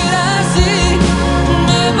vivir así.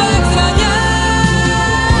 Me va a extrañar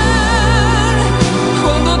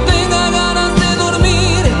cuando tenga ganas de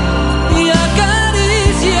dormir y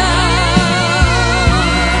acariciar.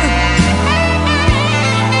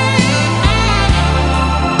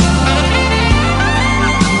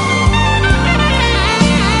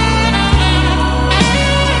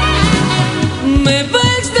 Me va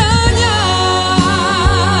a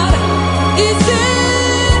extrañar y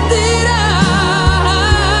sentirá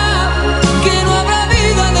que no habrá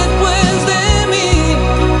vida después de mí,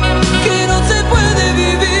 que no se puede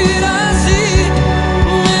vivir así.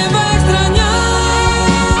 Me va a extrañar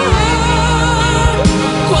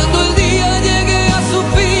cuando el día llegue a su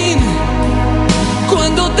fin,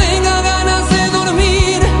 cuando tenga ganas de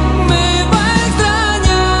dormir. Me va a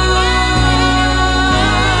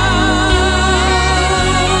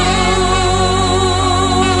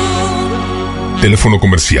Teléfono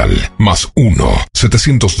comercial +1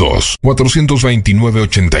 702 429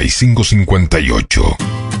 8558.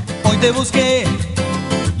 Hoy te busqué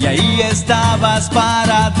y ahí estabas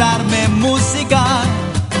para darme música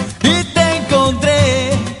y te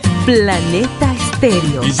encontré. Planeta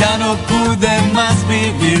Estéreo. Y ya no pude más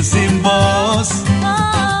vivir sin vos.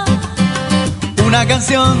 Una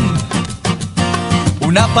canción,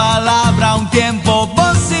 una palabra, un tiempo,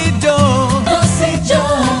 vos y yo. Vos y yo.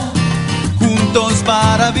 Juntos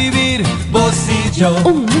para vivir, vos y yo.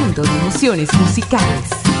 Un mundo de emociones musicales.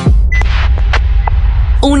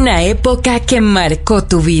 Una época que marcó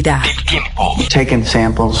tu vida. Taking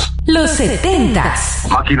samples. Los 70s.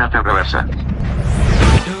 Máquinas en reversa.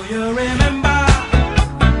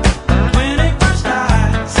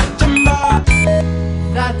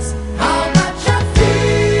 That's how much I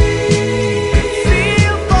feel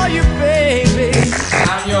for you, baby.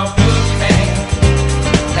 I'm your blues man.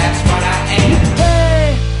 That's what I am.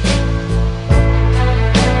 Hey,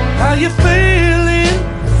 how you feeling?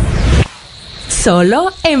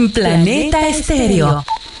 Solo en Planeta Estéreo.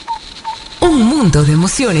 Un mundo de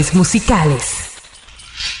emociones musicales.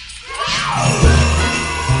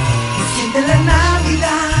 Siente la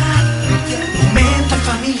Navidad, momento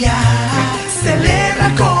familiar.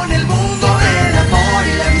 Celebra con el mundo el amor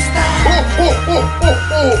y la amistad.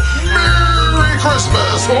 Merry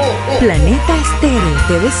Christmas! Planeta Estéreo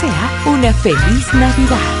te desea una feliz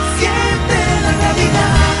Navidad. Siente la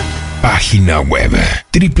Navidad. Página web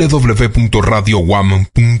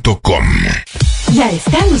www.radiowam.com. Ya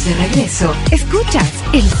estamos de regreso. Escuchas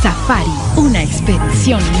El Safari, una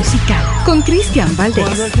expedición musical con Cristian Valdés.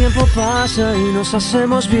 Cuando el tiempo pasa y nos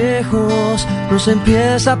hacemos viejos, nos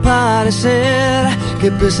empieza a parecer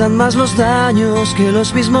que pesan más los daños que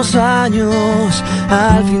los mismos años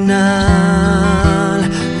al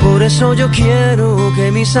final. Por eso yo quiero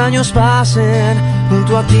que mis años pasen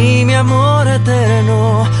junto a ti, mi amor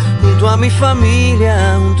eterno, junto a mi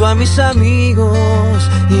familia, junto a mis amigos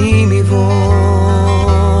y mi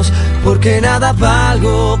voz. Porque nada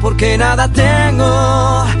valgo, porque nada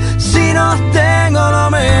tengo, si no tengo lo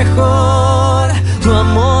mejor, tu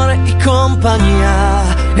amor y compañía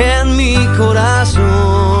en mi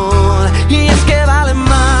corazón. Y es que vale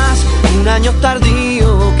más un año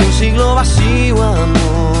tardío que un siglo vacío,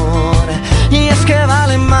 amor. Y es que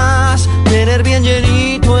vale más tener bien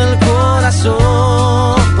llenito el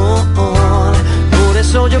corazón. Por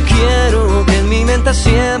eso yo quiero que en mi mente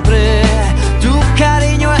siempre tu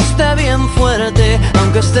cariño esté bien fuerte,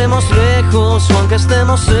 aunque estemos lejos o aunque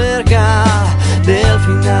estemos cerca del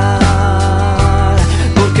final.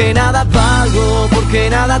 Porque nada valgo, porque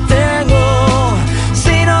nada tengo,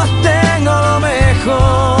 si no tengo lo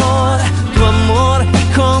mejor, tu amor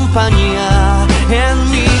y compañía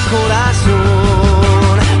en mi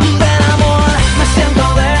corazón. Ven, amor, me siento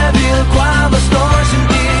débil cuando estoy sin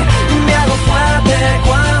ti, me hago fuerte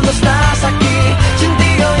cuando estás aquí. Sin ti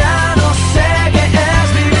yo ya no sé qué es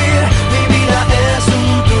vivir, mi vida es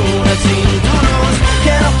un túnel sin tu luz.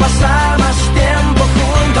 Quiero pasar más tiempo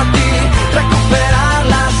junto a ti, recuperar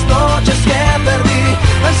las noches que perdí,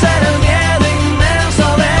 vencer el miedo inmenso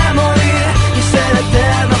de morir y ser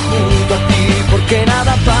eterno junto a ti. Porque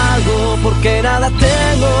nada pago, porque nada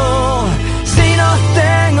tengo, si no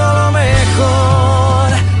tengo lo mejor,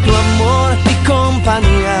 tu amor y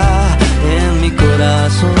compañía en mi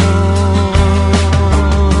corazón.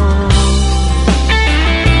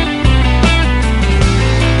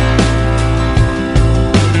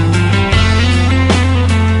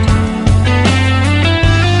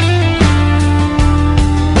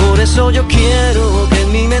 Por eso yo quiero que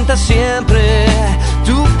en mi mente siempre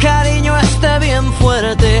tu cariño esté bien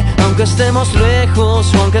fuerte, aunque estemos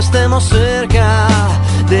lejos o aunque estemos cerca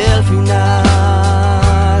del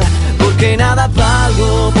final. Porque nada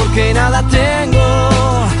valgo, porque nada tengo,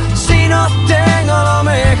 si no tengo lo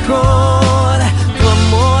mejor, tu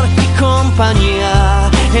amor y compañía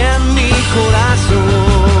en mi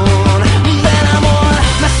corazón. Ven, amor,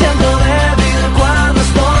 me siento débil cuando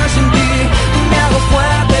estoy sin ti, me hago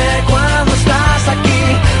fuerte cuando estás aquí.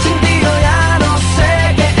 Sin ti yo ya no sé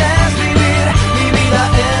qué es vivir, mi vida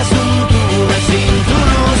es un túnel sin tu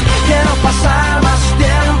luz. Quiero pasar más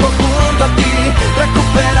tiempo junto a ti,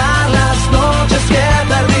 recuperar las noches que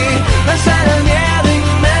perdí, vencer el miedo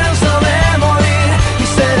inmenso de morir y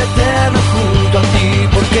ser eterno junto a ti.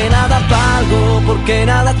 Porque nada valgo, porque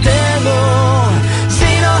nada tengo,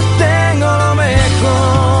 si no tengo lo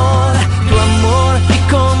mejor, tu amor y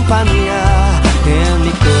compañía en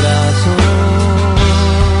mi corazón.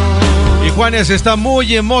 Y Juanes está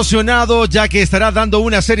muy emocionado ya que estará dando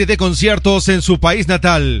una serie de conciertos en su país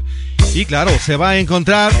natal. Y claro, se va a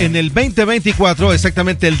encontrar en el 2024,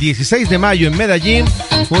 exactamente el 16 de mayo en Medellín,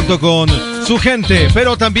 junto con su gente.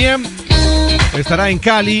 Pero también estará en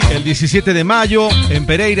Cali el 17 de mayo, en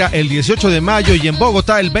Pereira el 18 de mayo y en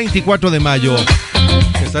Bogotá el 24 de mayo.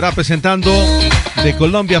 Estará presentando de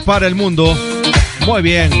Colombia para el mundo. Muy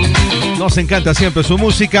bien, nos encanta siempre su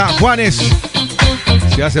música. Juanes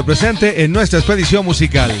se hace presente en nuestra expedición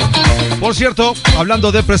musical. Por cierto,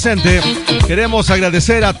 hablando de presente, queremos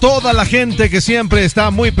agradecer a toda la gente que siempre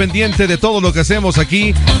está muy pendiente de todo lo que hacemos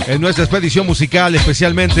aquí en nuestra expedición musical,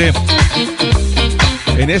 especialmente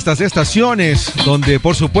en estas estaciones donde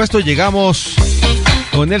por supuesto llegamos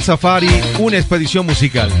con el Safari, una expedición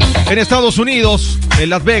musical. En Estados Unidos, en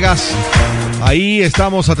Las Vegas, ahí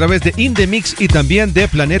estamos a través de In The Mix y también de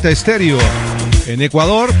Planeta Estéreo. En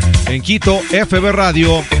Ecuador, en Quito, FB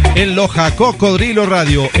Radio, en Loja, Cocodrilo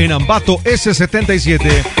Radio, en Ambato, S77,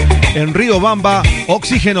 en Riobamba,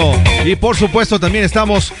 Oxígeno, y por supuesto también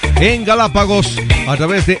estamos en Galápagos a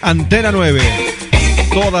través de Antena 9.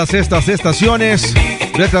 Todas estas estaciones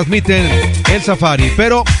retransmiten el Safari,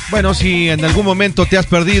 pero bueno, si en algún momento te has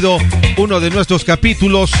perdido uno de nuestros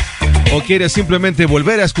capítulos o quieres simplemente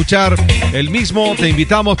volver a escuchar el mismo, te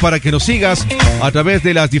invitamos para que nos sigas a través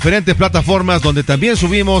de las diferentes plataformas donde también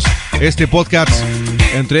subimos este podcast,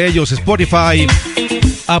 entre ellos Spotify,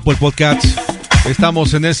 Apple Podcasts.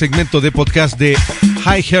 Estamos en el segmento de podcast de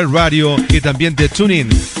iHeart Radio y también de TuneIn.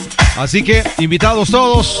 Así que invitados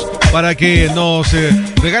todos para que nos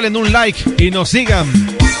regalen un like y nos sigan.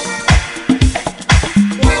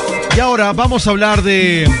 Y ahora vamos a hablar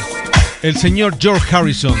de el señor George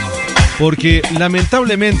Harrison, porque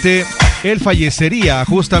lamentablemente él fallecería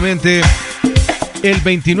justamente el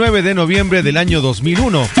 29 de noviembre del año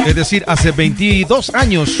 2001, es decir, hace 22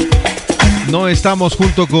 años. No estamos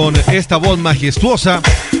junto con esta voz majestuosa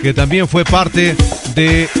que también fue parte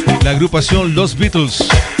de la agrupación Los Beatles.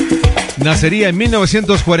 Nacería en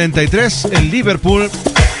 1943 en Liverpool.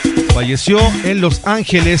 Falleció en Los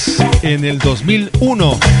Ángeles en el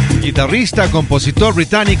 2001. Guitarrista, compositor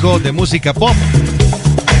británico de música pop.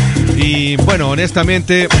 Y bueno,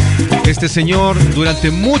 honestamente, este señor durante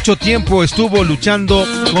mucho tiempo estuvo luchando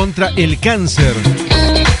contra el cáncer.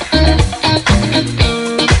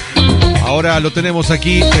 Ahora lo tenemos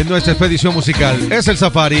aquí en nuestra expedición musical. Es el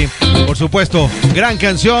Safari. Por supuesto, gran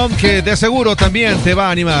canción que de seguro también te va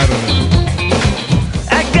a animar.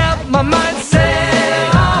 I got my mind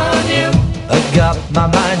set on you. I got my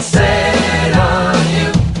mind set on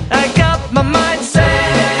you. I got my mind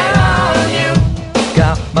set on you.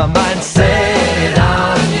 Got my mind set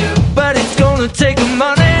on you. But it's gonna take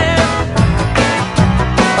money.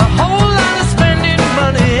 A whole lot of spending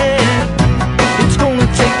money. It's gonna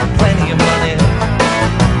take plenty of money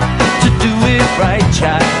to do it right,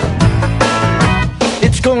 child.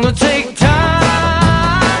 It's gonna take time.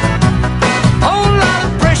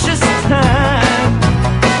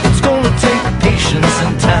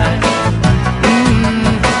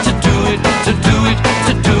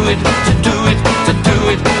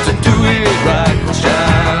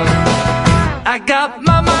 Got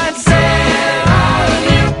my mind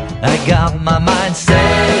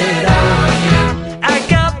set on you. I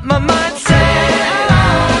got my mind set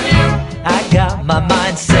on you. I got my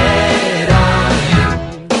mind set on you.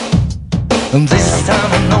 And this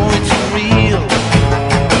time I know it's real.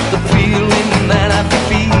 The feeling that I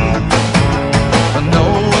feel. I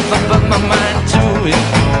know if I put my mind to it,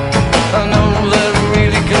 I know that I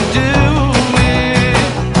really can do it.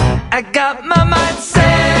 I got my mind set.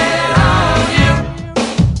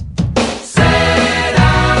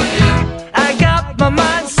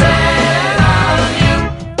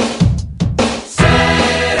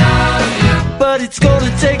 It's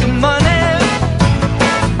gonna take money,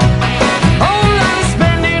 whole lot of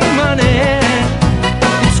spending money.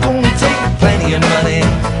 It's gonna take plenty of money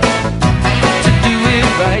to do it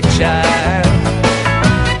right, child.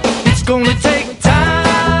 It's gonna take time,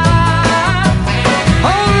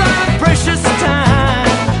 whole lot of precious time.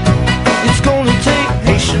 It's gonna take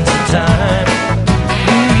patience and time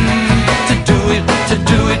to do it, to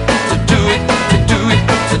do it, to do it, to do it,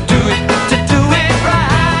 to do it, to do it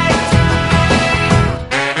right.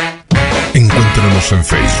 Encuéntranos en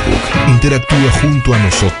Facebook. Interactúa junto a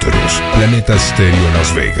nosotros. Planeta Estéreo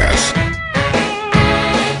Las Vegas.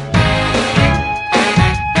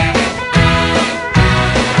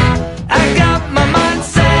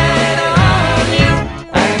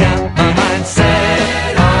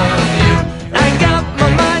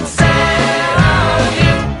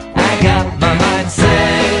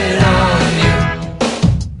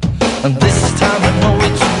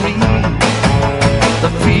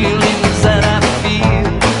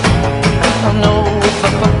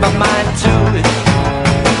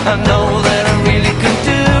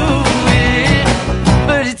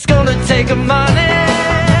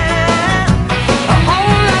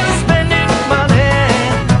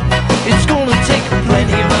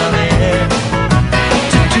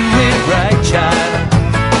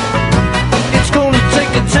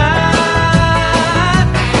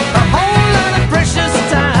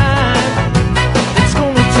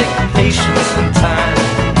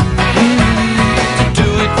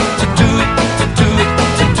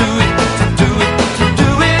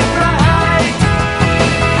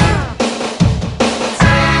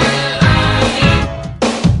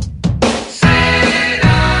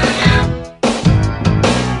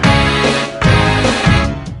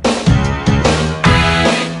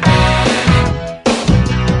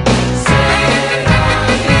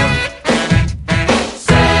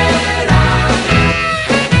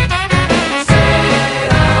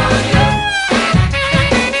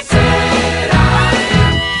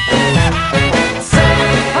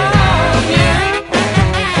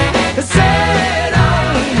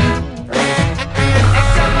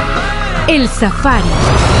 El Safari,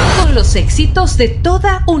 con los éxitos de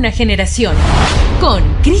toda una generación, con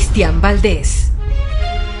Cristian Valdés.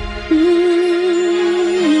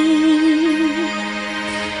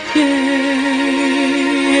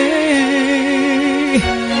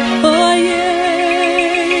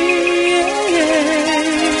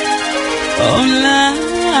 Oh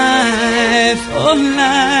life,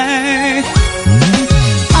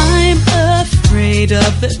 I'm afraid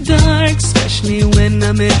of the dark. Watch me when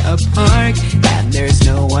I'm in a park and there's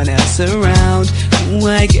no one else around. Ooh,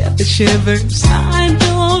 I get the shivers. I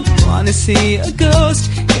don't wanna see a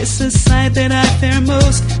ghost. It's a sight that I fear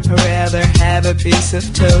most. I'd rather have a piece of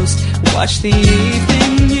toast. Watch the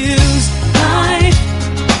evening news. Life,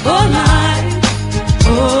 oh life,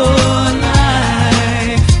 oh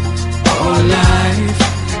life, oh life.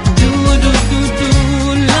 Do do do do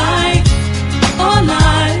life, oh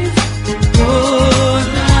life, oh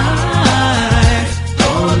life,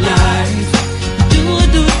 oh life. Do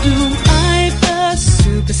do do. I'm a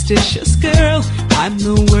superstitious girl. I'm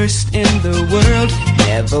the worst in the world.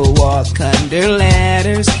 Never walk under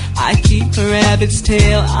ladders. I keep a rabbit's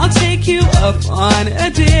tail. I'll take you up on a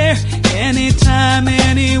dare. Anytime,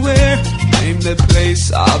 anywhere. Name the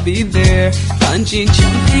place, I'll be there. Bungee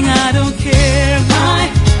jumping, I don't care.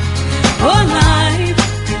 Life, oh life,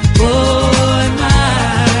 oh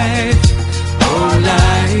life, oh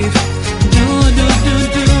life. Do do do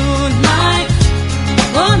do life,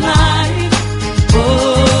 oh life, oh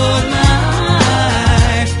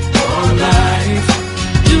life, oh life.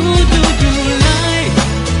 Do do do life,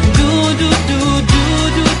 do do do do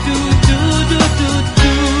do do do do do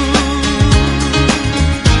do.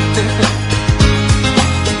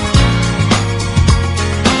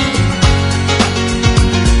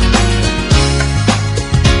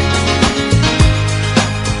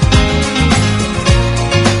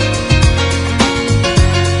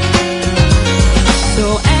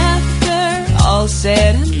 So after all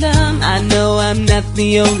said and done, I know I'm not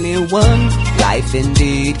the only one. Life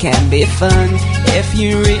indeed can be fun if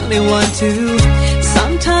you really want to.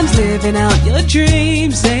 Sometimes living out your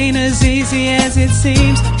dreams ain't as easy as it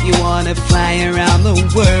seems. You wanna fly around the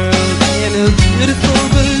world in a beautiful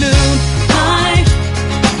balloon. Life,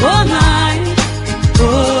 oh life,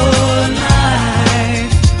 oh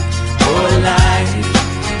life, oh life.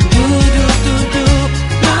 Do do do do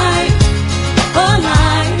life, oh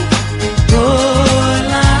life, oh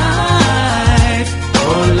life,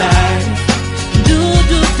 oh life. Do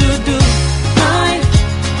do do do life,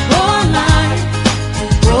 oh life,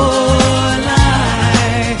 oh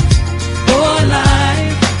life, oh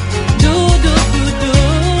life. Do do do do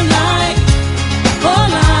life, oh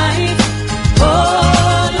life, oh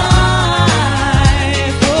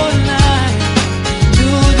life, oh life. Do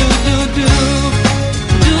do do do,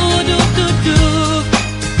 do do do do,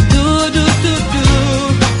 do do do do,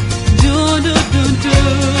 do do do do, do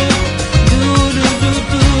do do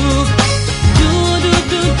do. Do do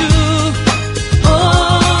do do,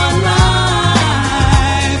 oh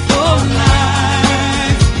life, oh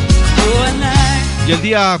life, oh life. Y el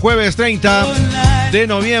día jueves 30 de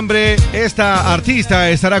noviembre, esta artista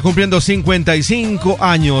estará cumpliendo 55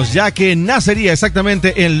 años, ya que nacería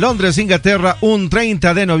exactamente en Londres, Inglaterra, un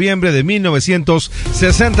 30 de noviembre de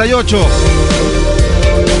 1968.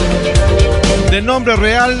 De nombre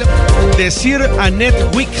real, Desir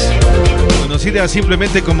Annette Weeks, conocida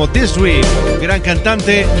simplemente como Desiree, gran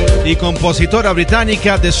cantante y compositora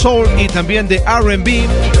británica de soul y también de R&B.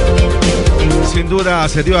 Sin duda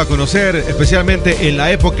se dio a conocer especialmente en la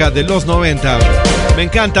época de los 90. Me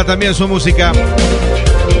encanta también su música.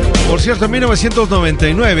 Por cierto, en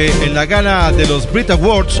 1999, en la gala de los Brit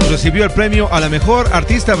Awards, recibió el premio a la mejor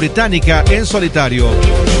artista británica en solitario.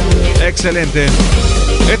 Excelente.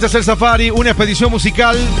 Este es el Safari, una expedición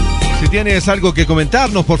musical. Si tienes algo que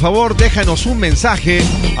comentarnos, por favor, déjanos un mensaje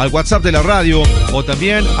al WhatsApp de la radio o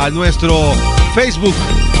también a nuestro Facebook.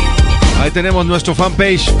 Ahí tenemos nuestro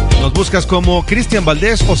fanpage. Nos buscas como Cristian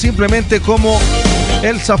Valdés o simplemente como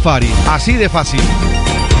El Safari. Así de fácil.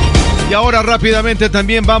 Y ahora rápidamente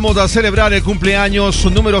también vamos a celebrar el cumpleaños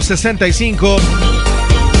número 65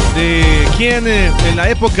 de quien en la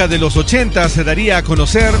época de los 80 se daría a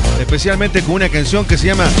conocer, especialmente con una canción que se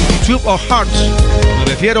llama Tube of Hearts. Me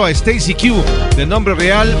refiero a Stacy Q, de nombre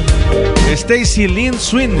real Stacy Lynn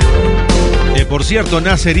Swin. Por cierto,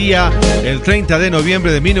 nacería el 30 de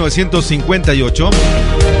noviembre de 1958.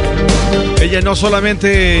 Ella no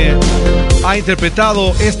solamente ha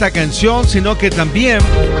interpretado esta canción, sino que también,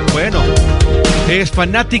 bueno, es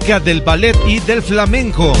fanática del ballet y del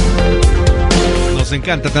flamenco. Nos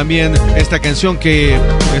encanta también esta canción que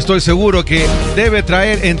estoy seguro que debe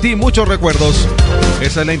traer en ti muchos recuerdos.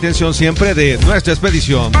 Esa es la intención siempre de nuestra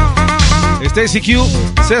expedición. Stacy Q,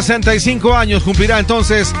 65 años, cumplirá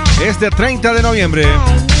entonces este 30 de noviembre.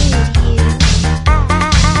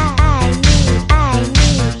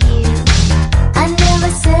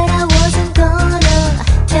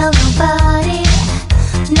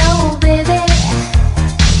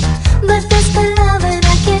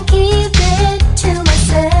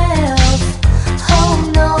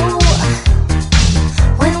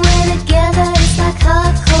 Together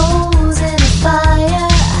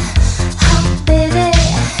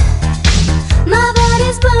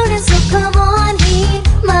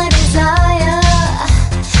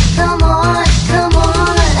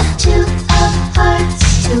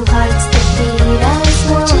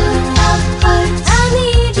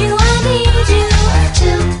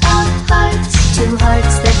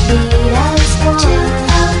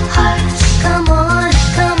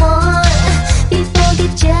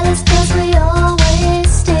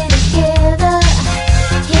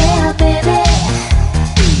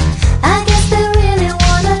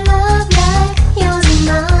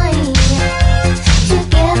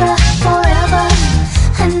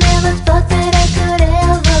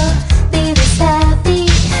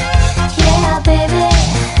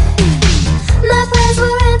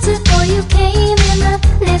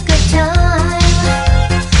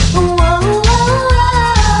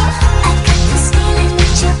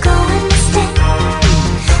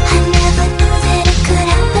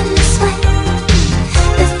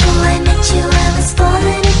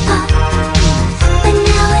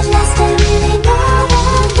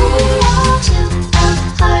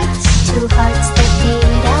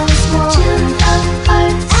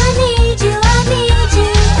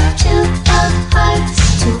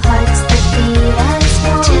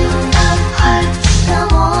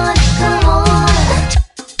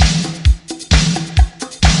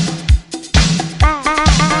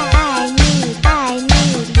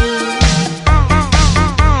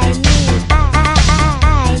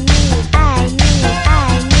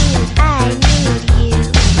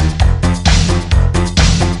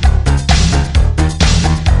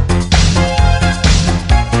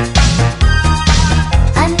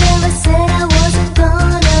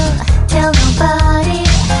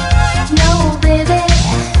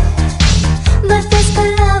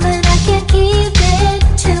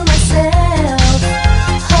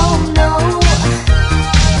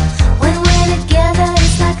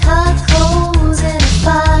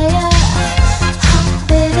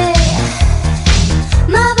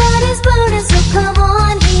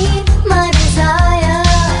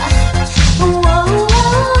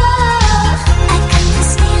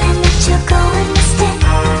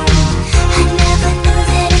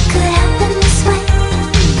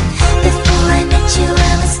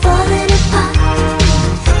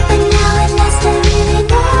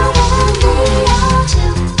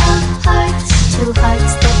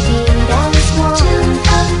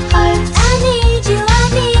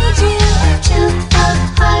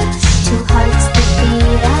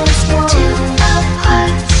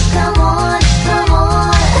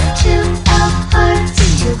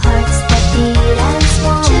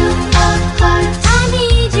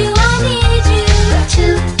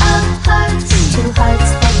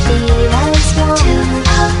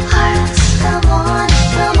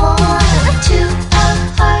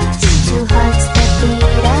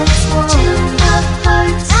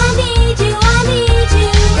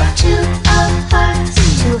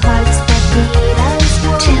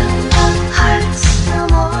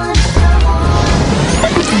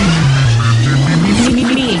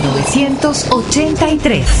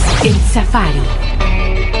 83, El Safari.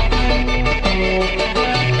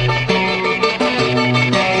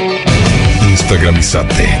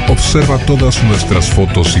 Instagramizate. Observa todas nuestras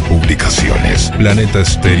fotos y publicaciones. Planeta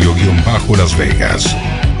Estéreo-Las Vegas.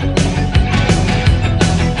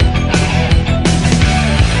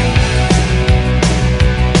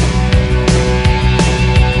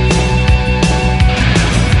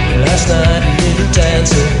 Last night a little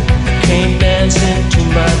dancer came dancing to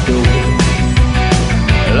my door.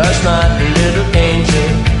 Last night a little angel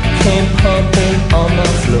came pumping on my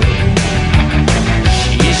floor.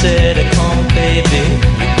 She said, come baby,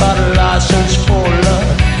 you got a license for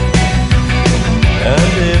love.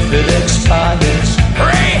 And if it expires,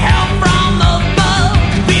 pray help from above.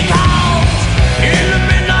 Because in the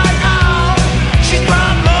midnight hour, she's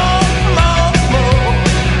crying more, more, more.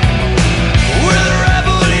 With a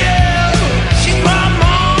rebel yell, she's crying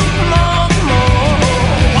more, more, more.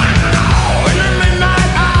 Wow, in the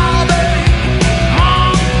midnight hour, babe,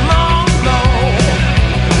 more, more, more.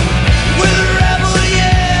 With a rebel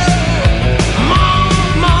yell, more,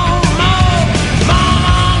 more, more,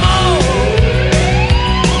 more, more.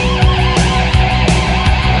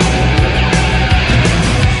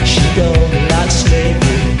 She don't like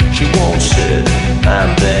slavery, she won't sit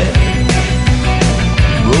and beg.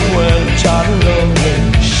 But when I'm tired and lonely,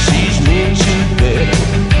 she sees me to bed.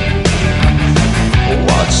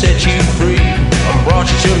 What set you free and brought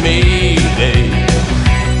you to me, babe?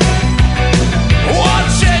 What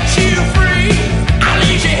set you free? I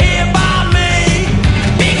leave you here by me.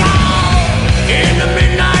 Because in the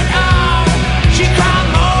midnight hour, she cried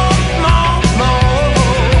more, more, more.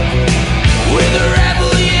 With a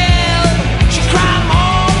rebel yell, she cried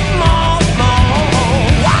more, more, more.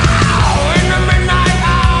 Wow, in the midnight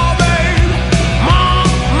hour, babe, more,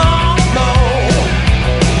 more, more.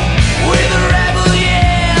 With a rebel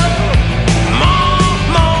yell, more,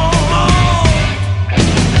 more, more.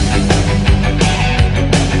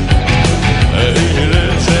 He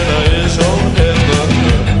lives in his own heaven.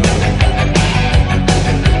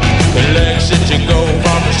 The legs that you go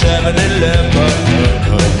from the 7-Eleven.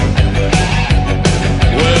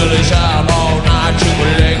 Well, he's out all night to a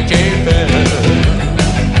leg keeping.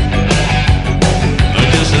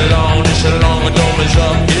 Just as long as don't mess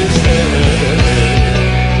up his head.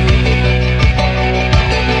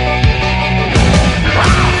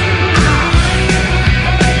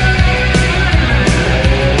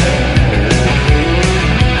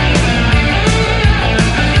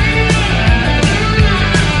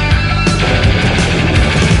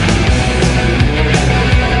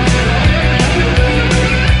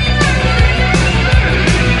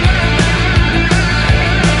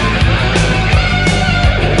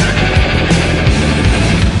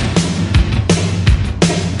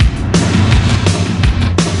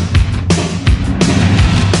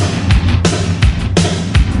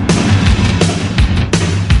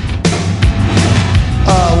 I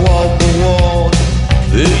walk the walk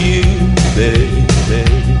for you, baby.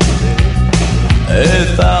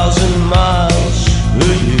 1,000 miles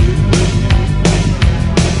for you.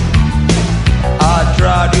 I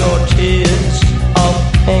dried your tears of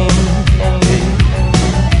pain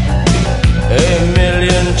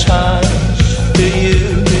 1,000,000 times for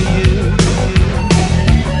you.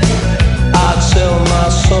 I'd sell my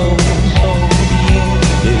soul for you.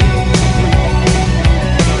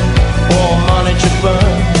 For money to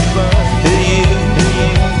burn for you.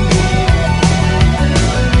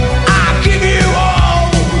 I give you all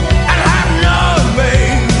and have none,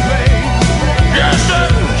 babe. Just to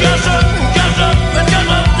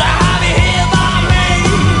have you here by me.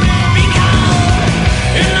 Because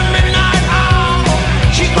in the midnight hour,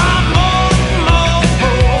 she cried more, more,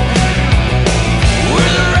 more.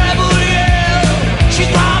 With a rebel yell, she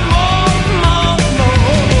cried more, more, more.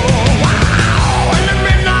 Wow, in the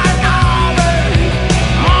midnight hour, babe,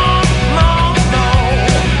 more, more, more.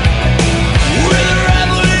 With a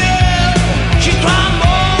rebel yell, she cried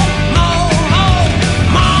more, more, more,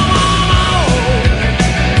 more, more.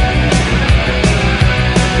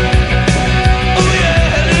 Oh yeah,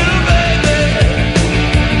 little baby,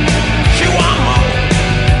 she want more,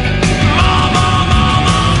 more, more, more,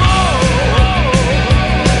 more, more.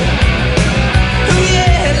 Oh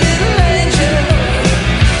yeah, little angel,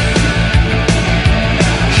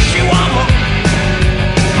 she want more,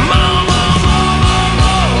 more, more, more,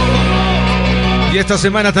 more. Y esta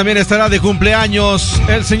semana también estará de cumpleaños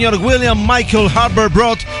el señor William Michael Harper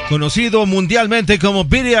Broad, conocido mundialmente como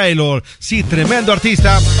Billy Idol. Sí, tremendo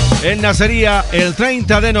artista. Él nacería el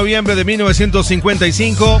 30 de noviembre de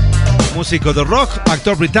 1955. Músico de rock,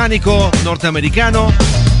 actor británico, norteamericano.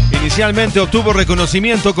 Inicialmente obtuvo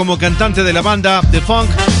reconocimiento como cantante de la banda de funk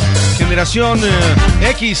Generación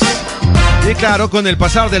X. Y claro, con el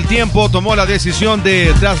pasar del tiempo tomó la decisión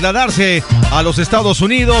de trasladarse a los Estados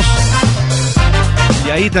Unidos.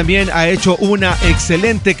 Y ahí también ha hecho una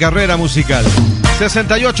excelente carrera musical.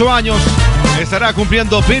 68 años estará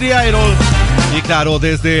cumpliendo Billy Idol. Y claro,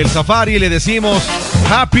 desde el Safari le decimos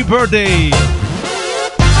Happy Birthday.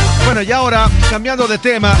 Bueno, y ahora, cambiando de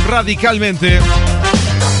tema radicalmente,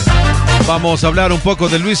 vamos a hablar un poco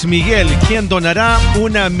de Luis Miguel, quien donará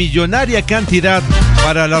una millonaria cantidad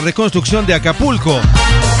para la reconstrucción de Acapulco.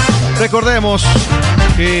 Recordemos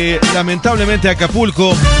que lamentablemente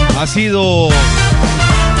Acapulco ha sido,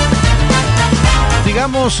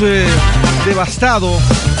 digamos, devastado.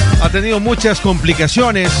 Ha tenido muchas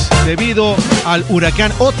complicaciones debido al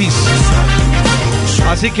huracán Otis.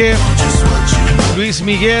 Así que Luis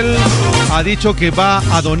Miguel ha dicho que va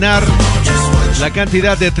a donar la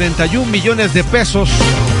cantidad de 31 millones de pesos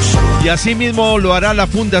y asimismo lo hará la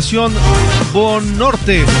Fundación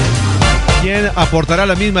Bonorte, quien aportará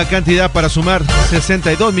la misma cantidad para sumar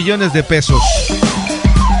 62 millones de pesos.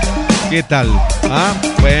 ¿Qué tal?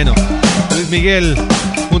 Bueno, Luis Miguel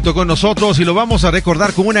junto con nosotros y lo vamos a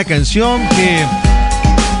recordar con una canción que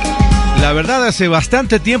la verdad hace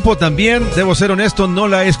bastante tiempo también, debo ser honesto, no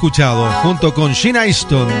la he escuchado, junto con Sheena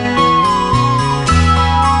Easton.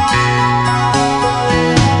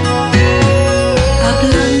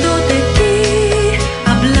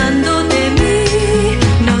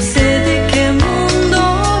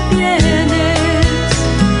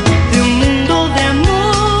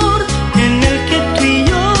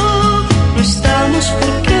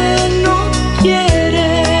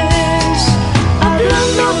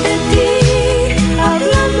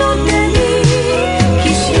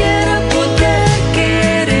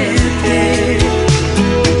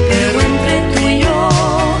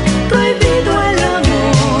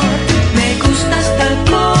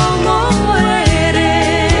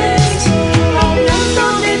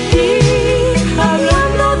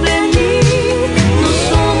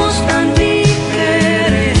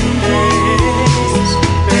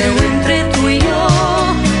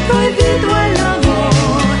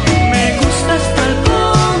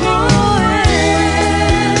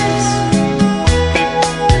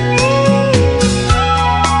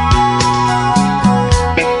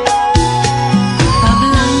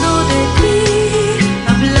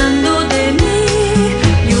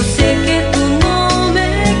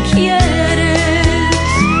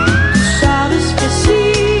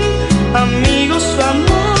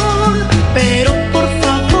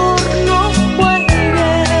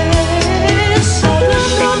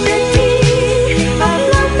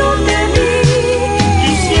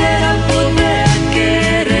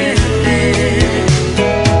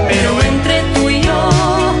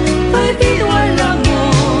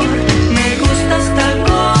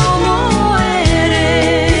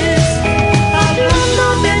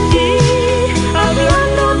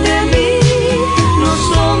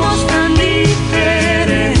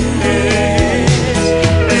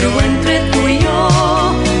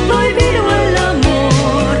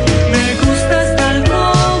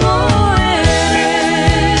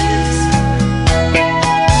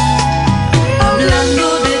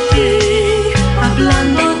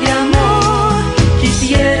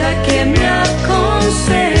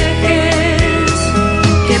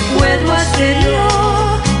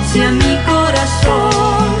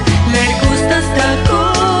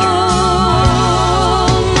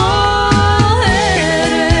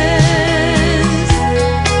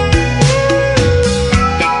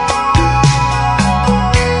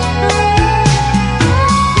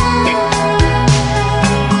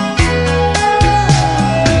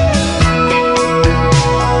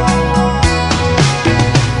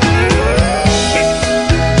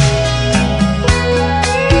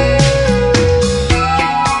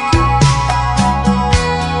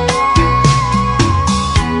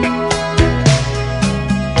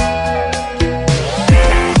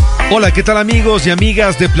 Hola, ¿qué tal amigos y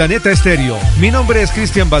amigas de Planeta Estéreo? Mi nombre es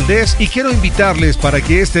Cristian Valdés y quiero invitarles para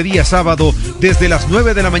que este día sábado, desde las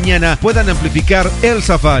 9 de la mañana, puedan amplificar El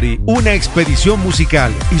Safari, una expedición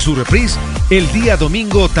musical, y su reprise el día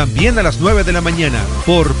domingo también a las 9 de la mañana,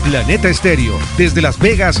 por Planeta Estéreo, desde Las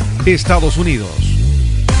Vegas, Estados Unidos.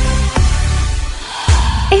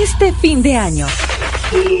 Este fin de año,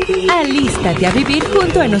 alístate a vivir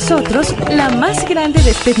junto a nosotros la más grande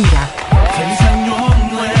despedida. ¡Feliz año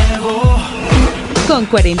nuevo! Con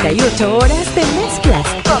 48 horas de mezclas.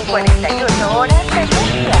 Con 48 horas de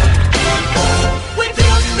mezclas.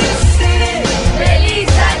 ¡Feliz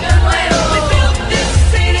año nuevo!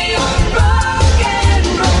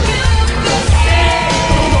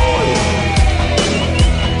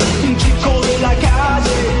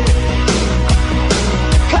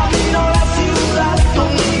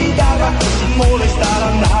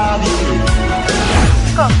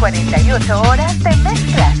 48 horas de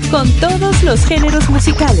mezclas. Con todos los géneros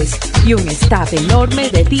musicales y un staff enorme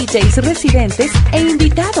de DJs residentes e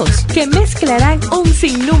invitados que mezclarán un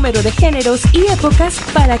sinnúmero de géneros y épocas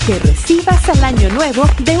para que recibas al año nuevo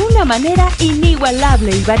de una manera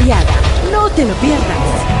inigualable y variada. No te lo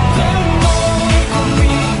pierdas.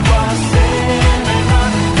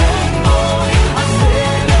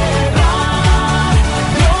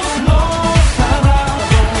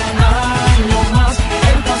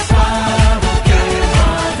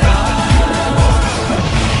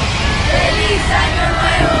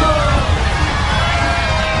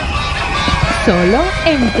 Solo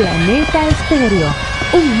en Planeta Estéreo,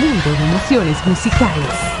 un mundo de emociones musicales.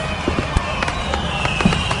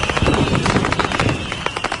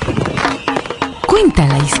 Cuenta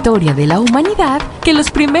la historia de la humanidad que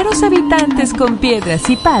los primeros habitantes con piedras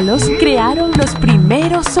y palos crearon los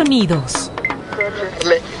primeros sonidos.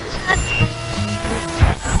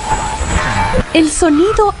 El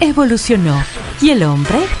sonido evolucionó y el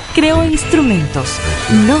hombre creó instrumentos,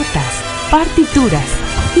 notas, partituras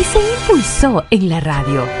y se impulsó en la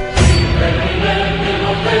radio.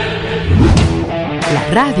 La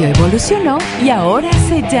radio evolucionó y ahora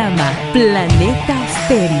se llama Planeta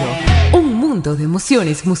Estéreo, un mundo de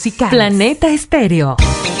emociones musicales. Planeta Estéreo.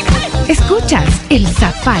 Escuchas El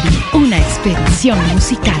Safari, una expedición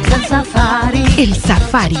musical. El Safari. El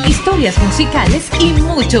Safari. Historias musicales y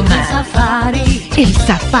mucho más. El Safari. El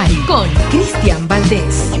Safari con Cristian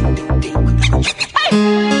Valdés.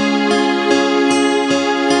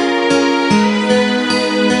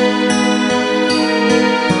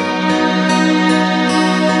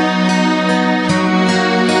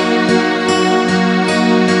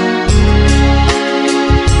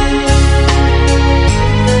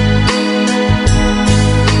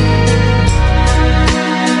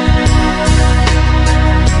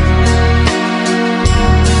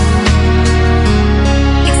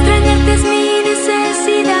 Extrañarte es mi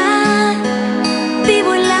necesidad.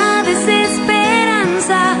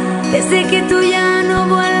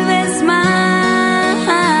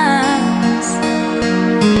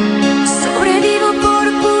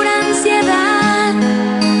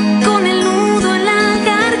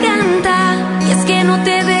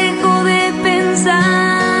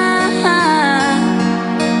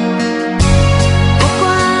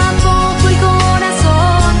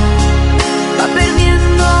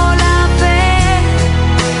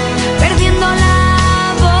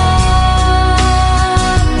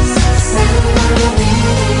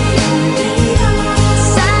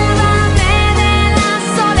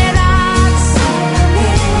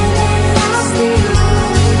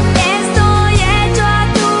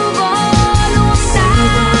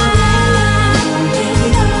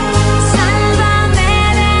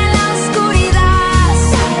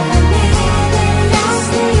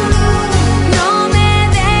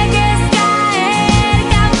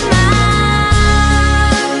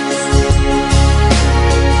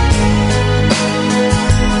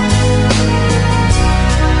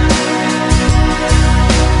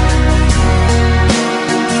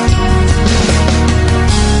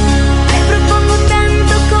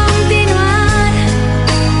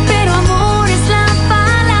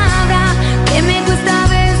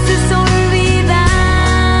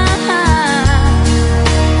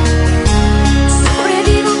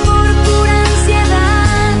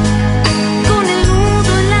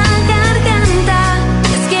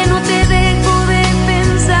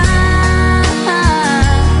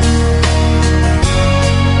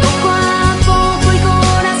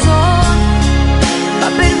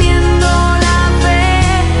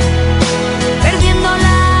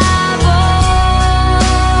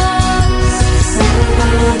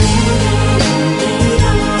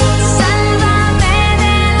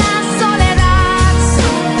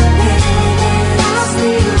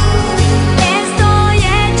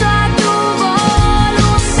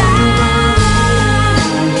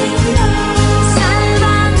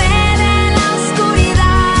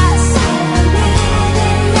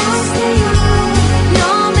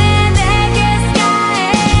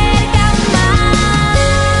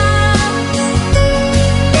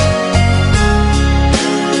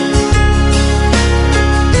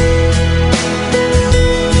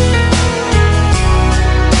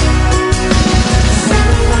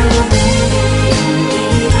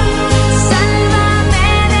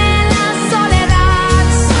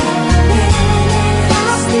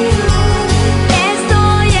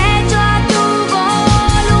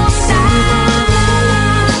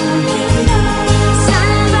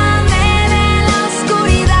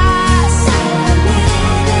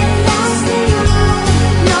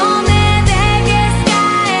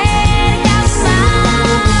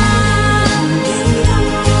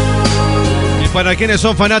 para quienes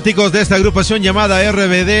son fanáticos de esta agrupación llamada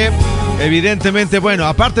RBD, evidentemente, bueno,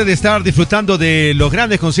 aparte de estar disfrutando de los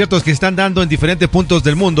grandes conciertos que están dando en diferentes puntos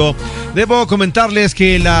del mundo, debo comentarles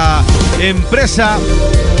que la empresa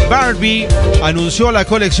Barbie anunció la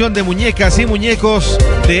colección de muñecas y muñecos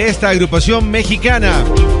de esta agrupación mexicana.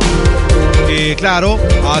 Que claro,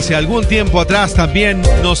 hace algún tiempo atrás también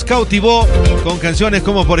nos cautivó con canciones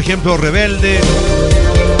como por ejemplo Rebelde,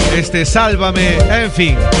 Sálvame, en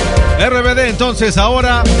fin. RBD entonces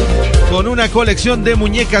ahora con una colección de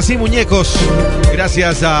muñecas y muñecos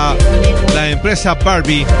gracias a la empresa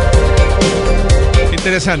Barbie.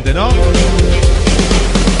 Interesante, ¿no?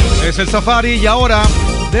 Es el Safari y ahora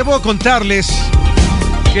debo contarles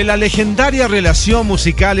que la legendaria relación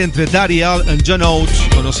musical entre Daddy Al y John Oates,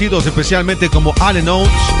 conocidos especialmente como Allen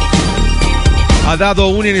Oates, ha dado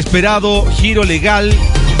un inesperado giro legal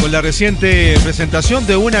con la reciente presentación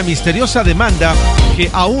de una misteriosa demanda que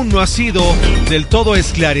aún no ha sido del todo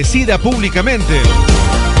esclarecida públicamente.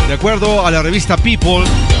 De acuerdo a la revista People,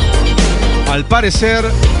 al parecer,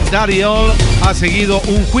 Daddy Al ha seguido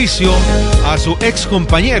un juicio a su ex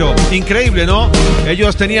compañero. Increíble, ¿no?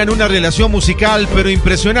 Ellos tenían una relación musical pero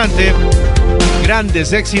impresionante.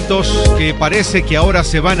 Grandes éxitos que parece que ahora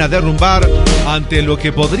se van a derrumbar ante lo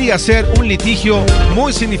que podría ser un litigio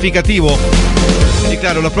muy significativo. Y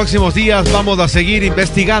claro, los próximos días vamos a seguir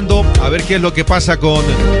investigando a ver qué es lo que pasa con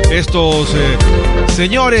estos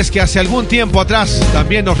señores que hace algún tiempo atrás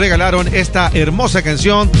también nos regalaron esta hermosa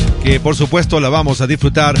canción que por supuesto la vamos a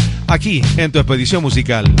disfrutar aquí en tu expedición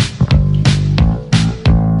musical.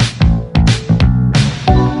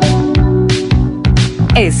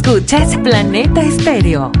 Escuchas Planeta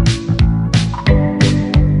Estéreo.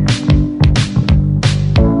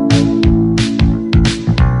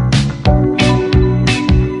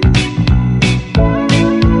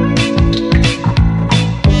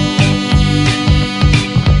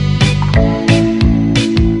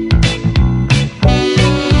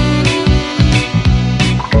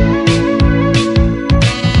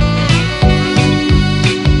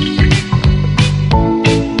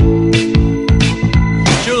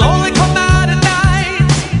 She'll only come out at night.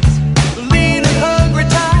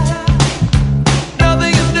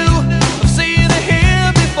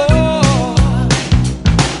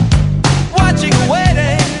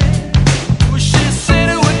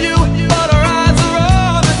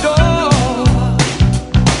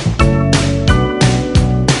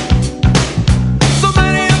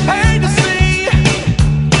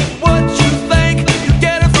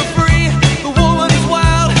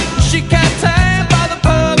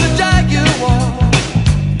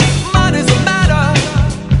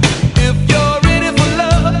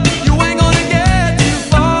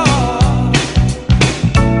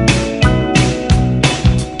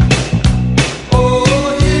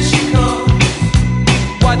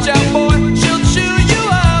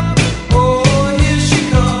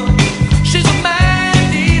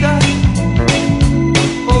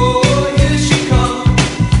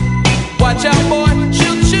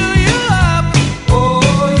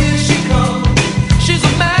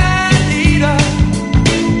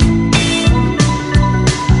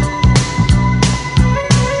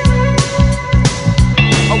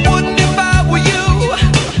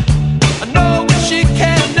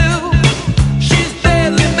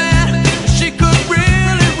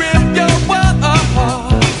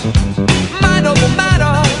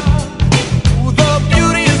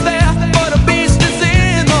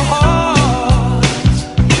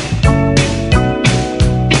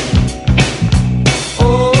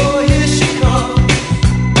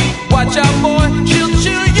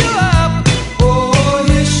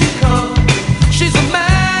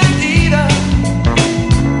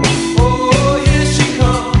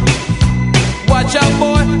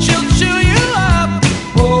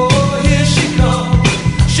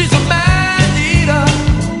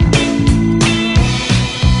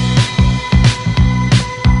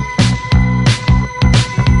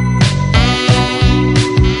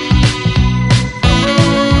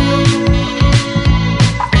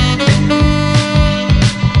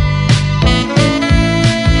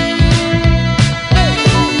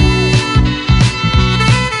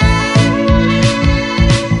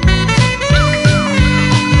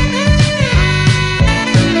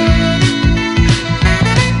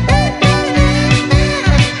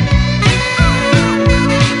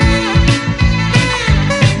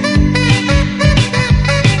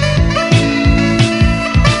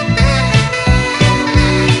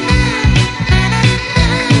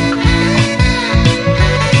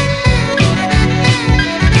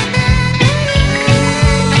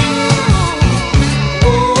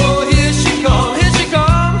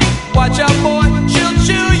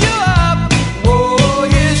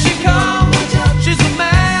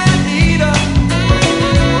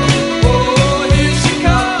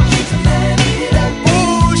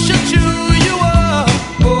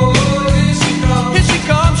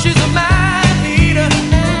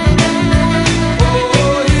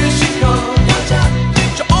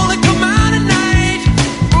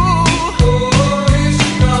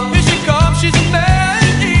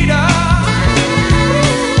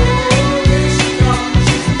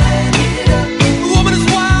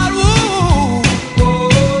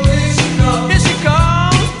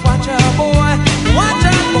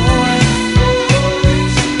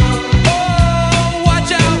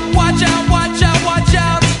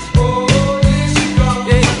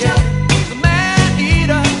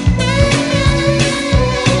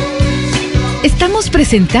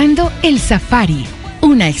 presentando El Safari,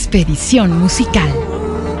 una expedición musical.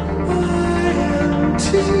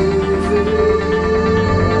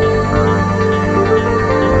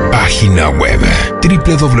 Página web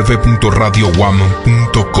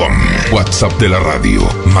www.radiowam.com. WhatsApp de la radio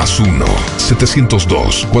 +1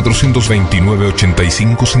 702 429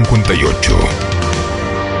 8558.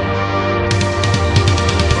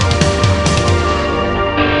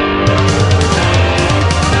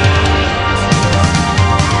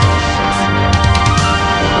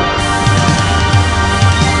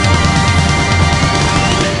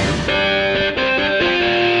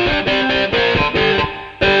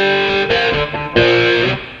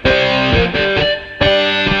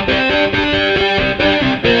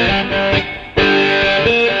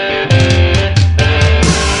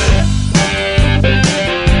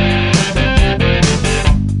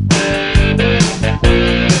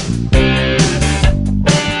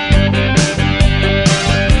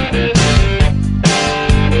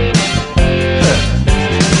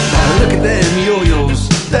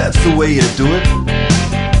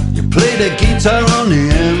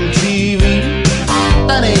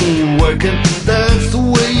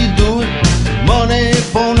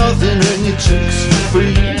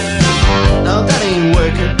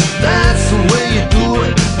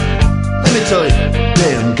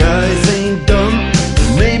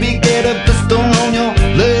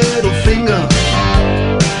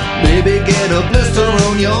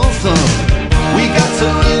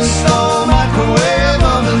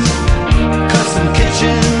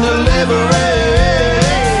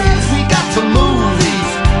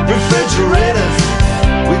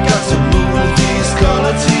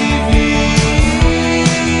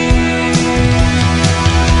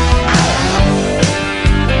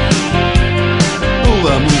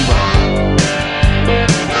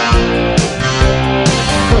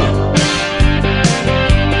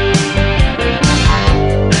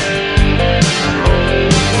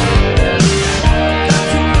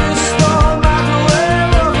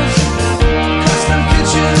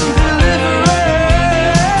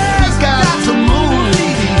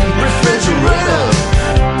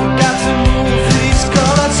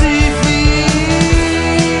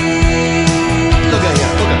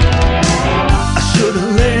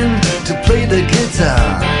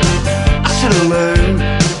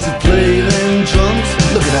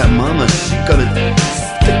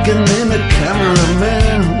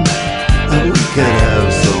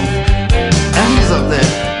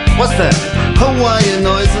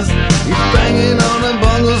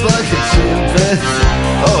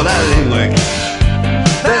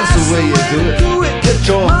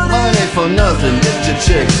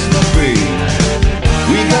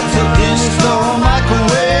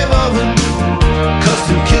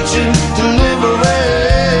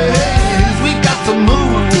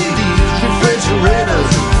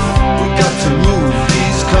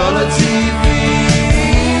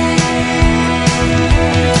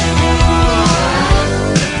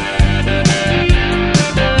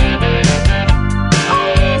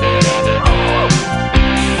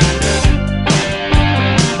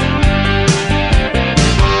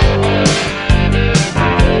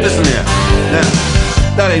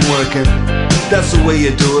 That's the way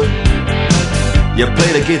you do it. You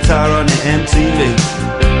play the guitar on the MTV.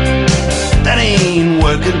 That ain't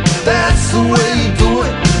working. That's the way you do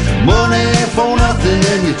it. Money for nothing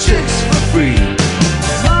and your chicks for free.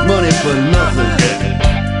 Money for nothing.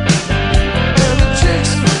 And the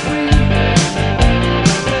chicks for free.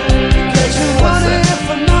 Money for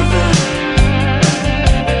nothing.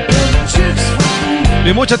 And the chicks for free.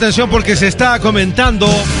 Y mucha atención porque se está comentando.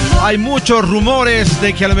 Hay muchos rumores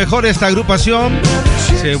de que a lo mejor esta agrupación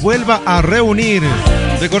se vuelva a reunir.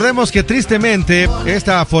 Recordemos que tristemente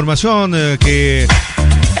esta formación que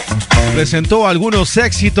presentó algunos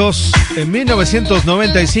éxitos en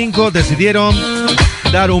 1995 decidieron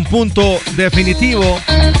dar un punto definitivo.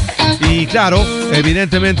 Y claro,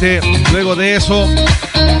 evidentemente luego de eso,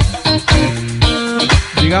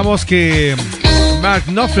 digamos que Mark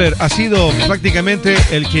Knopfler ha sido prácticamente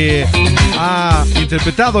el que ha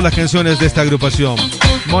interpretado las canciones de esta agrupación.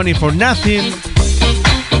 Money for Nothing,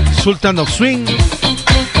 Sultan of Swing,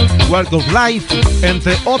 Walk of Life,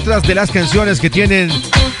 entre otras de las canciones que tienen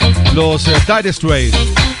los Dire Straits.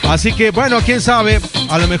 Así que bueno, quién sabe,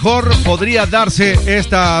 a lo mejor podría darse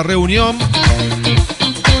esta reunión.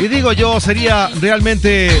 Y digo yo, sería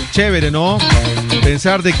realmente chévere, ¿no?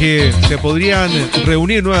 Pensar de que se podrían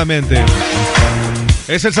reunir nuevamente.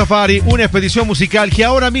 Es el Safari, una expedición musical que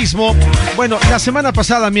ahora mismo, bueno, la semana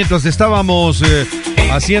pasada mientras estábamos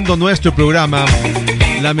haciendo nuestro programa,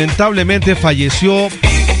 lamentablemente falleció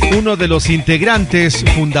uno de los integrantes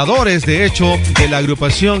fundadores, de hecho, de la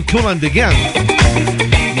agrupación Kool and the Gang.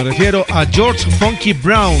 Me refiero a George Funky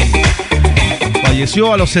Brown.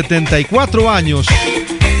 Falleció a los 74 años.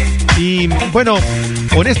 Y bueno,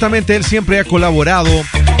 honestamente él siempre ha colaborado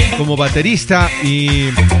como baterista y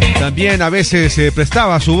también a veces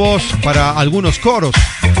prestaba su voz para algunos coros.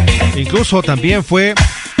 Incluso también fue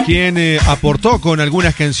quien aportó con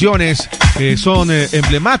algunas canciones que son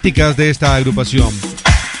emblemáticas de esta agrupación.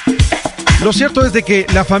 Lo cierto es de que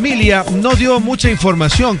la familia no dio mucha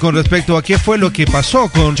información con respecto a qué fue lo que pasó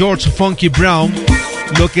con George Funky Brown.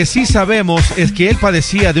 Lo que sí sabemos es que él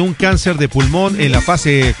padecía de un cáncer de pulmón en la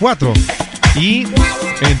fase 4 y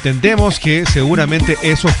entendemos que seguramente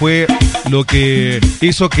eso fue lo que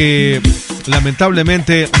hizo que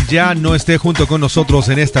lamentablemente ya no esté junto con nosotros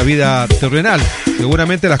en esta vida terrenal.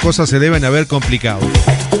 Seguramente las cosas se deben haber complicado.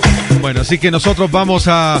 Bueno, así que nosotros vamos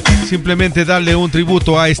a simplemente darle un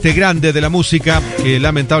tributo a este grande de la música que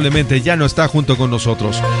lamentablemente ya no está junto con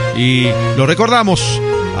nosotros. Y lo recordamos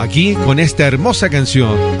aquí con esta hermosa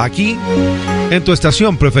canción, aquí en tu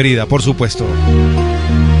estación preferida, por supuesto.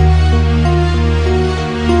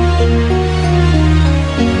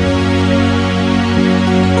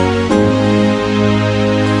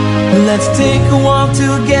 Let's take a walk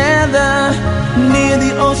together near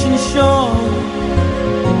the ocean shore,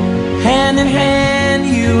 hand in hand,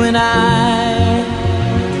 you and I.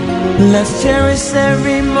 Let's cherish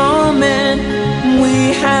every moment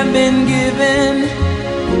we have been given,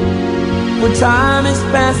 where time is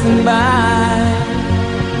passing by.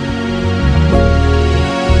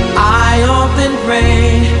 I often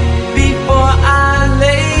pray before I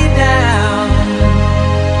lay down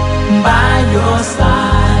by your side.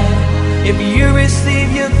 If you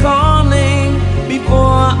receive your calling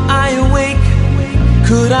before I awake,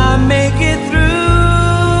 could I make it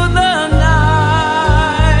through the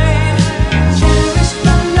night? Cherish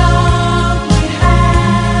the love we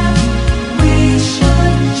have. We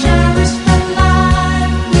should cherish the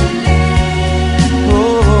life we live.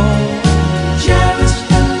 Oh, cherish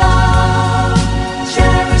the love.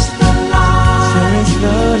 Cherish the love. Cherish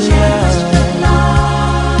the love. Cherish the love.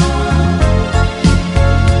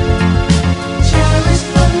 Cherish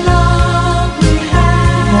the love we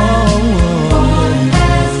have. Oh.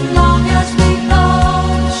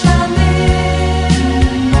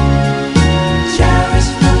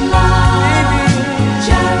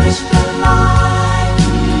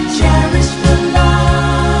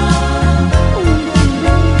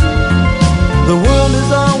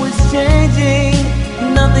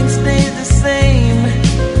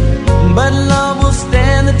 But love will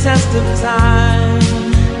stand the test of time.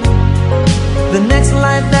 The next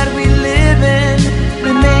life that we live in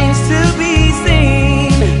remains to be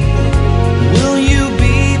seen. Will you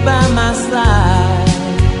be by my side?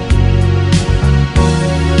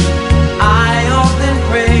 I often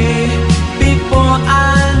pray before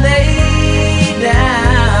I lay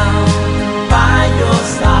down by your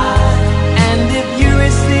side. And if you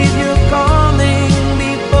receive your calling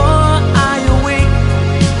before I awake,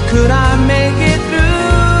 could I make it through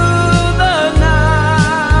the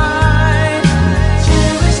night?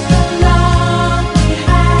 Cherish the love we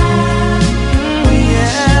have.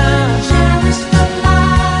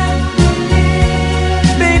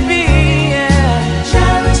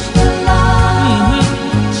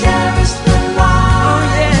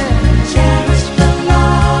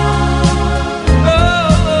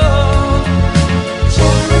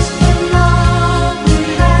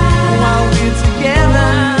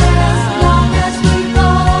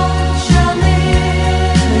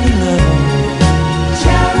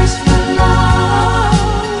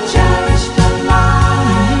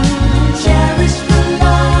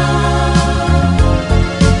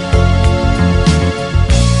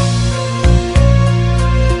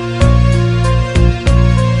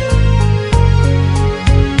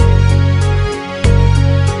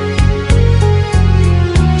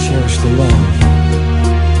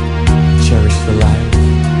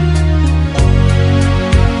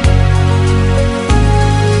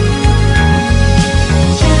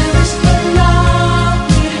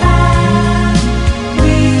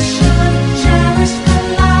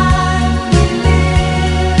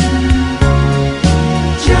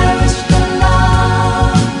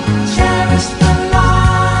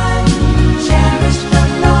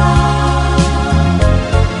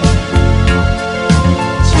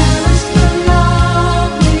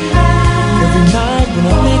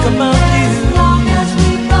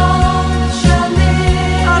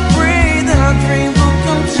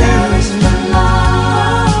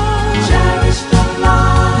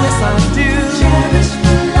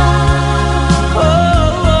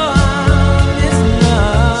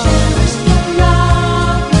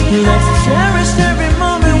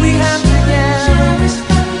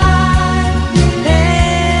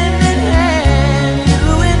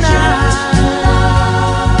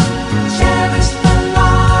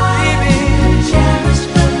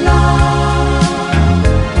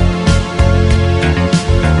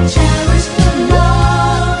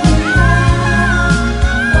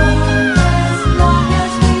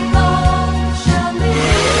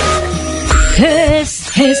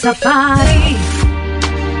 Safari.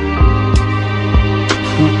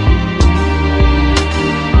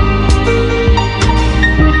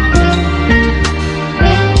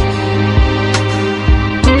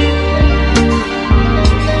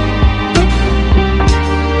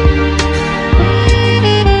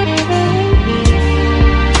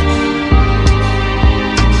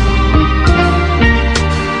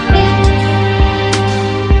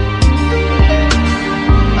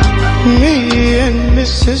 Me and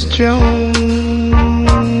Mrs. Jones,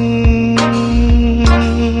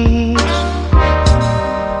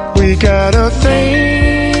 we got a thing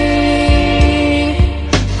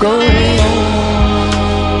going on.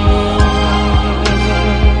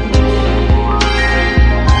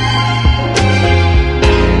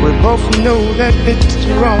 We both know that it's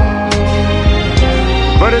wrong,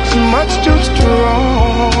 but it's much too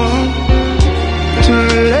strong to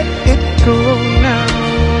let it go now.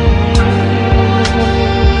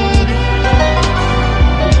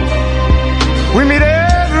 We meet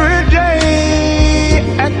every day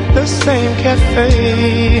at the same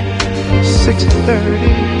cafe, 6:30,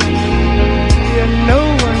 and no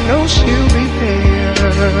one knows she'll be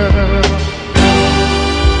there.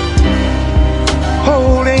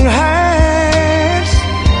 Holding hands,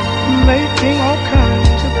 making all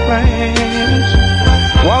kinds of plans,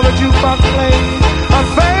 while the jukebox plays a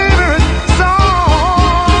favorite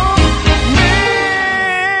song. Me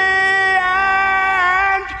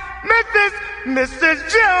and Mrs.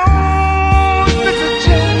 Jones, Mrs.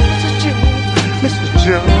 Jones, Mrs. Jones, Mrs.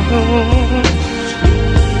 Jones.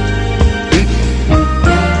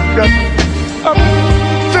 Got a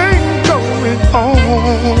thing going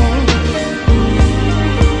on.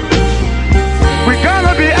 We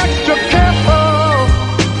gotta be extra careful.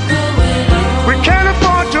 We can't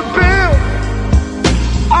afford to build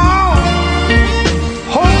our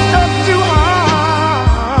hopes up too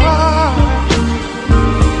high.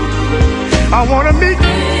 I wanna meet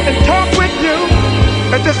and talk with you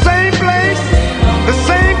at the same place, the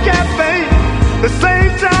same cafe, the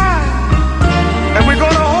same time. And we're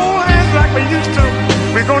gonna hold hands like we used to.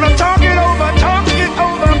 We're gonna talk it over, talk it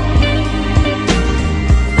over.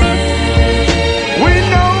 We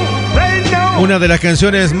know, they know. Una de las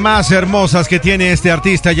canciones más hermosas que tiene este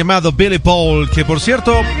artista llamado Billy Paul, que por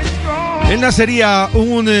cierto, él nacería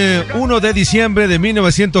un 1 de diciembre de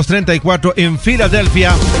 1934 en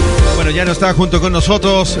Filadelfia. Bueno, ya no está junto con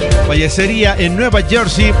nosotros. Fallecería en Nueva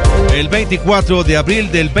Jersey el 24 de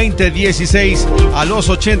abril del 2016 a los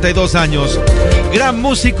 82 años. Gran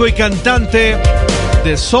músico y cantante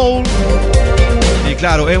de soul. Y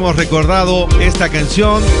claro, hemos recordado esta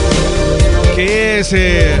canción que es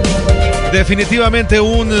definitivamente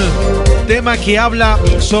un tema que habla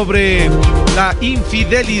sobre la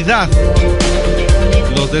infidelidad,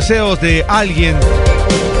 los deseos de alguien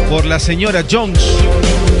por la señora Jones.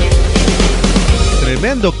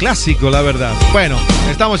 Tremendo clásico, la verdad. Bueno,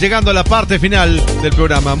 estamos llegando a la parte final del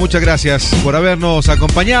programa. Muchas gracias por habernos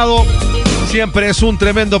acompañado. Siempre es un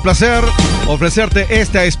tremendo placer ofrecerte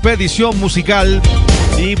esta expedición musical.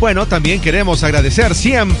 Y bueno, también queremos agradecer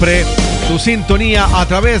siempre tu sintonía a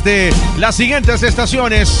través de las siguientes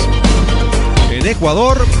estaciones. En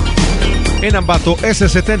Ecuador, en Ambato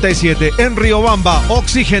S77, en Riobamba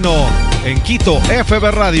Oxígeno, en Quito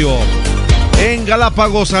FB Radio, en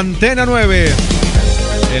Galápagos Antena 9,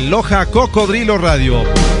 en Loja Cocodrilo Radio.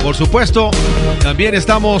 Por supuesto, también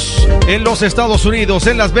estamos en los Estados Unidos,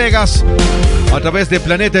 en Las Vegas, a través de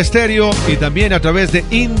Planeta Estéreo y también a través de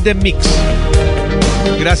In The Mix.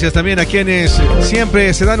 Gracias también a quienes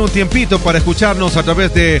siempre se dan un tiempito para escucharnos a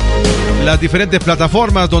través de las diferentes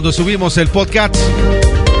plataformas donde subimos el podcast.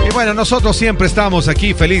 Y bueno, nosotros siempre estamos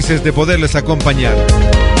aquí felices de poderles acompañar.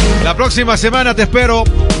 La próxima semana te espero,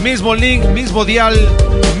 mismo link, mismo dial,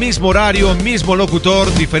 mismo horario, mismo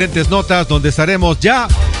locutor, diferentes notas, donde estaremos ya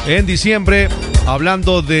en diciembre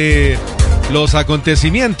hablando de los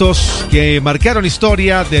acontecimientos que marcaron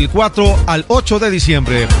historia del 4 al 8 de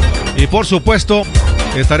diciembre. Y por supuesto,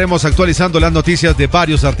 estaremos actualizando las noticias de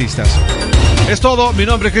varios artistas. Es todo, mi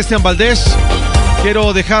nombre es Cristian Valdés.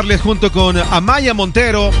 Quiero dejarles junto con Amaya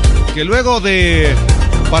Montero, que luego de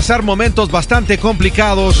pasar momentos bastante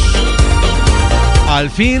complicados, al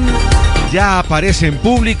fin ya aparece en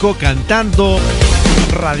público cantando,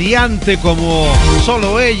 radiante como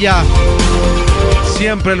solo ella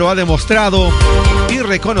siempre lo ha demostrado,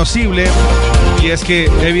 irreconocible. Y es que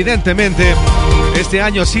evidentemente este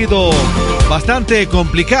año ha sido bastante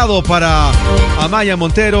complicado para Amaya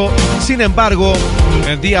Montero. Sin embargo,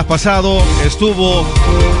 el día pasado estuvo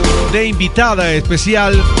de invitada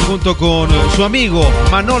especial junto con su amigo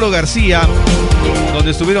Manolo García,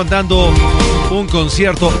 donde estuvieron dando un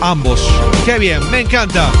concierto ambos. ¡Qué bien! ¡Me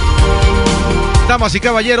encanta! Damas y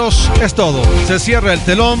caballeros, es todo. Se cierra el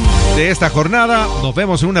telón de esta jornada. Nos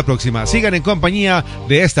vemos en una próxima. Sigan en compañía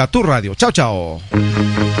de esta Tu Radio. Chao, chao.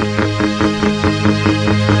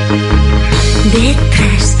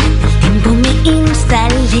 Detrás del tiempo me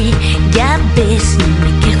instalé, ya ves, no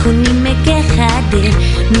me quejo ni me quejaré.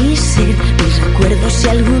 Mi ser, mis recuerdos y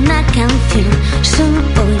alguna canción son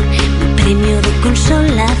hoy mi premio de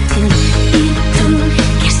consolación. ¿Y tú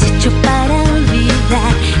qué has hecho para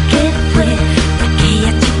olvidar que fue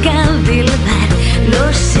aquella chica del bar? Lo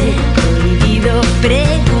sé, prohibido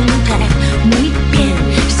preguntar. Muy bien,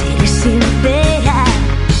 seré sincera.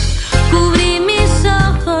 Cubrí mis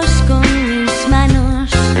ojos con mis manos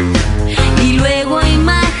y luego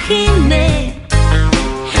imaginé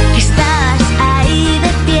que estabas ahí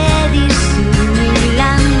de pie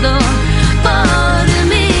disimulando por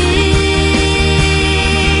mí.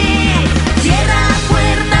 Cierra la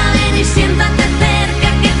puerta, ven y siéntate cerca,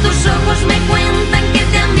 que tus ojos me cuentan que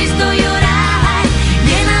te han visto llorar.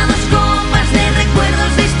 Llena dos copas de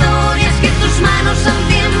recuerdos, de historias, que tus manos aún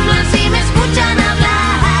tiemblan si me escuchan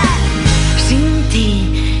hablar. Sin ti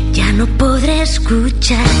ya no podré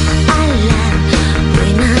escuchar a la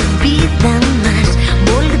buena vida más,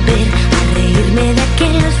 volver a reírme de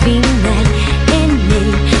aquel final en el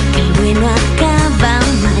que el bueno acaba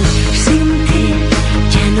mal. Sin ti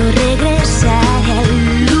ya no regresaré al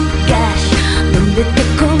lugar donde te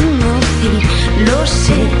conocí. Lo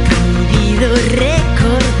sé, prohibido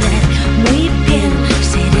recordar. Muy bien,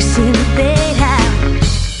 seré sincera.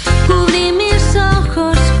 Cubrí mis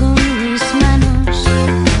ojos con mis manos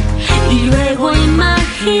y luego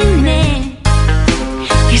imaginé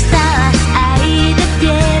que estabas ahí de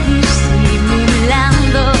pie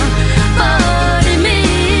disimulando por mí.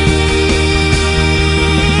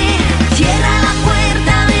 Cierra la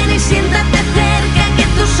puerta, ven y siéntate cerca, que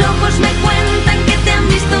tus ojos me cuentan que te han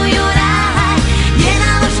visto llorar.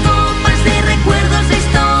 Llena dos copas de recuerdos, de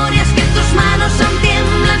historias, que tus manos aún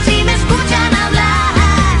tiemblan si me escuchan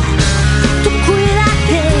hablar. Tú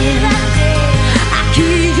cuídate,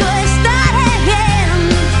 aquí yo estaré bien.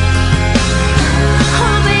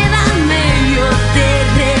 Olvídame, yo te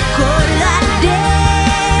recordaré.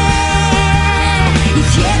 Y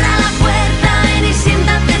cierra la puerta, ven y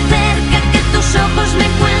siéntate cerca, que tus ojos me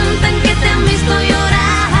cuentan que te han visto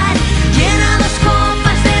llorar. Llena dos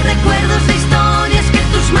copas de recuerdos, de historias, que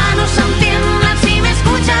tus manos aún tiemblan si me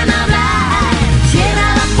escuchan hablar. Cierra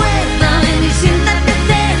la puerta, ven y siéntate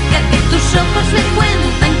cerca, que tus ojos me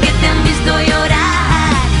cuentan que te han visto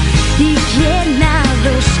llorar. Y llena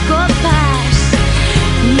dos copas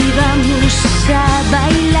y vamos a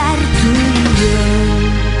bailar tú y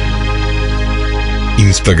yo.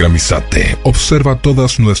 Instagramizate. Observa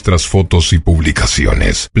todas nuestras fotos y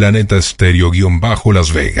publicaciones. Planeta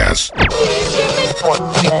Estéreo-Las Vegas.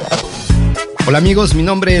 Hola amigos, mi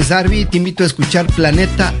nombre es Arby. Te invito a escuchar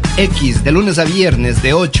Planeta X de lunes a viernes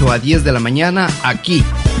de 8 a 10 de la mañana aquí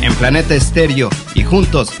en Planeta Estéreo. Y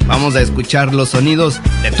juntos vamos a escuchar los sonidos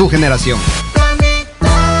de tu generación.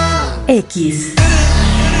 X.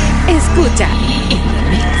 Escucha en the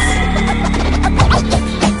mix.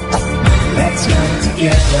 Let's come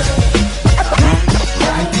together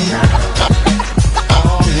right now.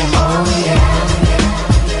 Oh yeah.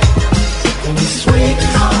 Sweet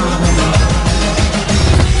harmony.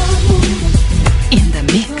 In the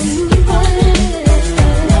mix.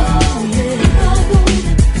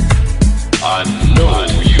 I know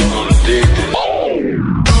you're gonna dig this.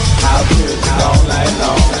 How good is all night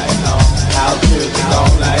long? How good is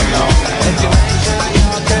all night long? If you make sure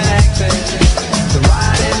you're connected, the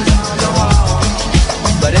writing's on the wall.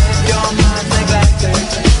 But if your mind's neglected,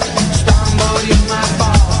 stumble, you might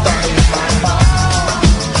fall. You might fall.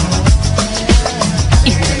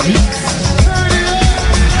 In the mix.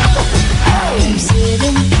 I'm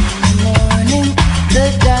sitting in the morning, the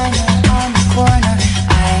diner on the corner.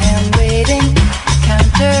 I am waiting,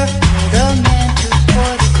 counter for the man to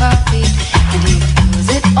pour the coffee, and he fills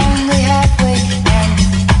it only halfway. And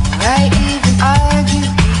before I even argue,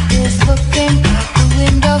 he is looking out the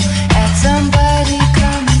window at somebody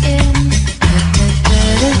coming in.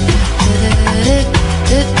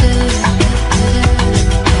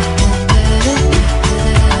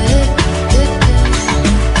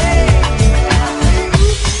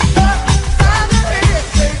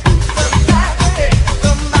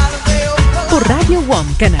 Por Radio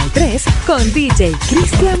WOM Canal 3 con DJ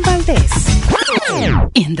Cristian Valdés.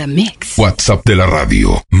 In the mix. WhatsApp de la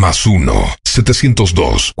radio, +1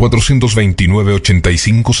 702 429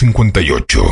 8558.